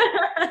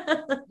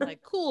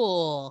 Like,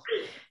 cool.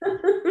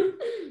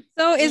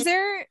 So is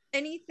there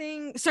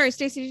anything, sorry,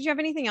 Stacey, did you have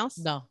anything else?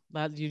 No,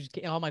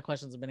 all my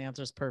questions have been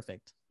answered.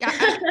 Perfect. Yeah,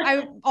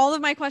 I all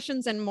of my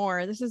questions and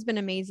more. This has been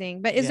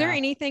amazing. But is there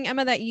anything,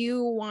 Emma, that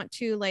you want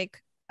to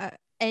like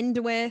end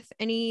with?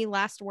 Any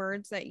last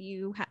words that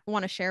you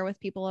want to share with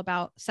people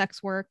about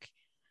sex work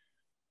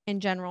in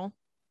general?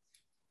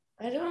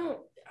 I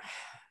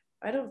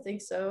don't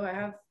think so. I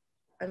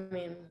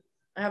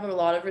have a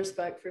lot of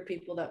respect for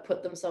people that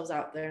put themselves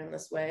out there in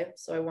this way.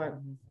 So I want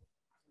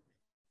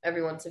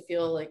everyone to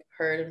feel like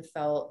heard and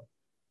felt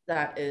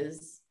that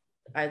is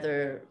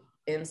either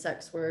in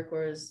sex work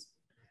or it's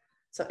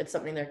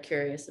something they're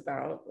curious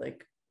about.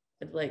 Like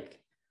I'd like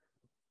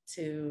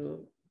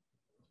to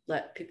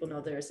let people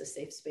know there's a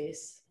safe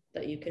space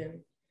that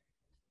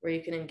where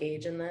you can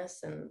engage in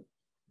this, and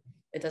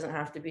it doesn't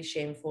have to be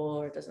shameful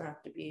or it doesn't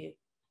have to be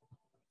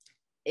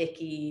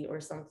icky or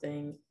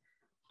something.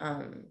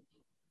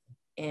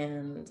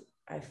 And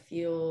I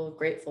feel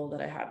grateful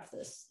that I've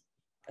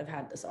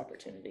had this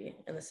opportunity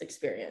and this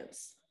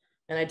experience,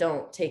 and I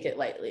don't take it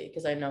lightly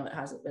because I know it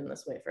hasn't been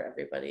this way for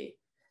everybody.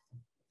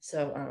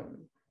 So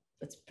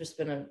it's just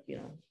been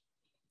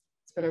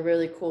it's been a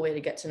really cool way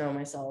to get to know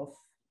myself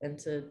and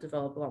to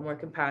develop a lot more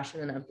compassion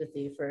and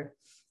empathy for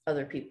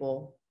other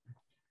people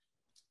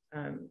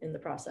in the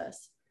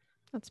process.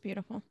 That's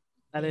beautiful.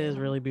 That is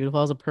really beautiful.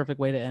 That was a perfect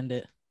way to end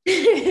it.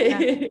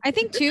 Yeah. I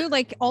think too,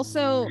 like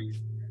also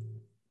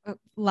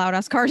loud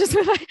ass car just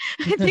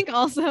I think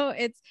also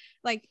it's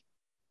like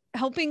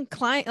helping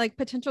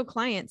potential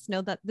clients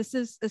know that this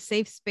is a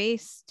safe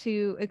space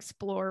to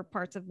explore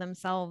parts of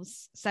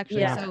themselves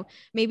sexually. Yeah. So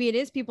maybe it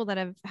is people that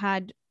have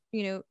had,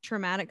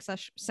 traumatic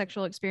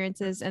sexual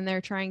experiences, and they're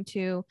trying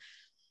to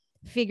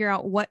figure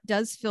out what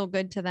does feel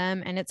good to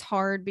them. And it's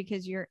hard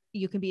because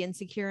you can be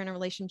insecure in a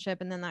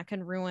relationship, and then that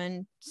can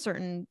ruin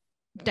certain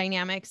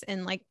dynamics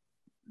and like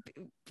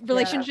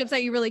relationships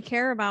that you really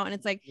care about. And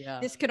it's like,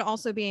 this could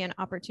also be an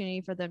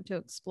opportunity for them to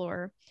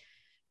explore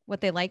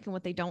what they like and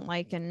what they don't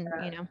like. And,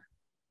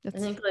 I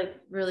think like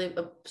really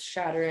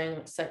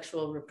shattering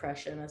sexual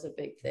repression is a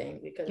big thing,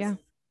 because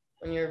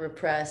when you're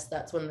repressed,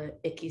 that's when the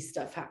icky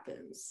stuff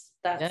happens.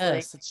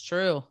 It's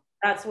true.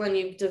 That's when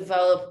you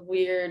develop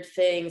weird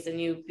things and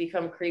you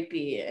become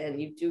creepy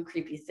and you do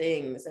creepy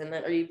things, and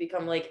then, or you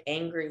become like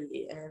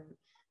angry and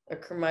a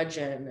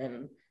curmudgeon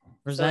and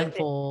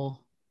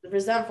resentful,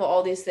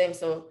 all these things.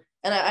 So,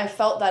 and I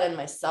felt that in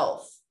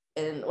myself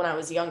and when I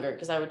was younger,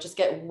 because I would just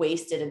get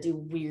wasted and do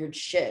weird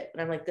shit.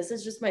 And I'm like, this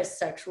is just my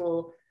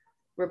sexual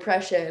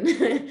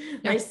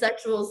repression, my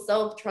sexual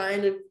self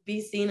trying to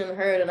be seen and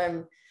heard, and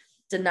I'm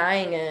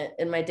denying it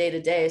in my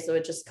day-to-day. So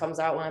it just comes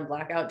out when I'm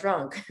blackout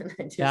drunk and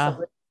I do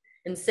something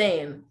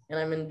insane, and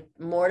I'm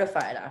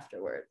mortified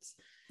afterwards.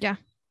 Yeah.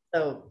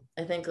 So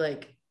I think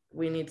like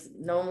we need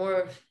no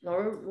more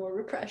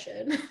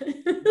repression.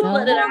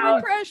 Let it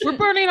out. We're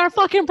burning our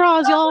fucking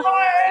bras, y'all.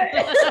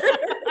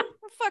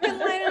 fucking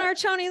lighting our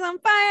chonies on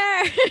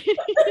fire.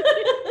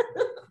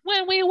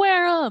 When we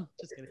wear them.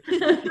 Just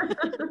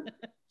kidding.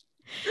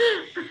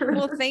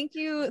 Well, thank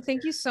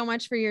you so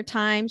much for your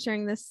time,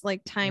 sharing this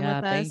like time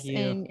with us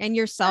and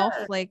yourself.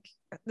 Like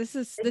this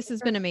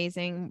has been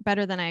amazing,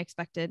 better than I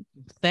expected.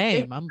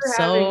 Same.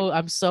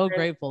 I'm so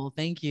grateful.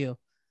 Thank you.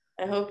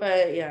 I hope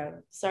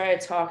sorry I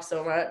talk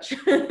so much.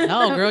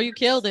 No, girl, you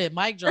killed it.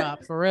 Mic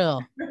drop for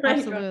real.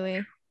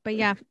 Absolutely. But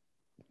yeah,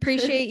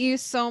 appreciate you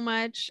so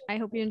much. I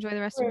hope you enjoy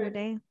the rest of your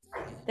day.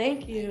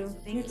 Thank you.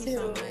 Thank you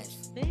so much.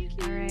 Thank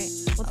you. All right.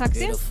 We'll talk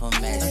soon. Beautiful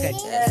mess. Okay.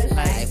 Yes.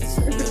 Bye.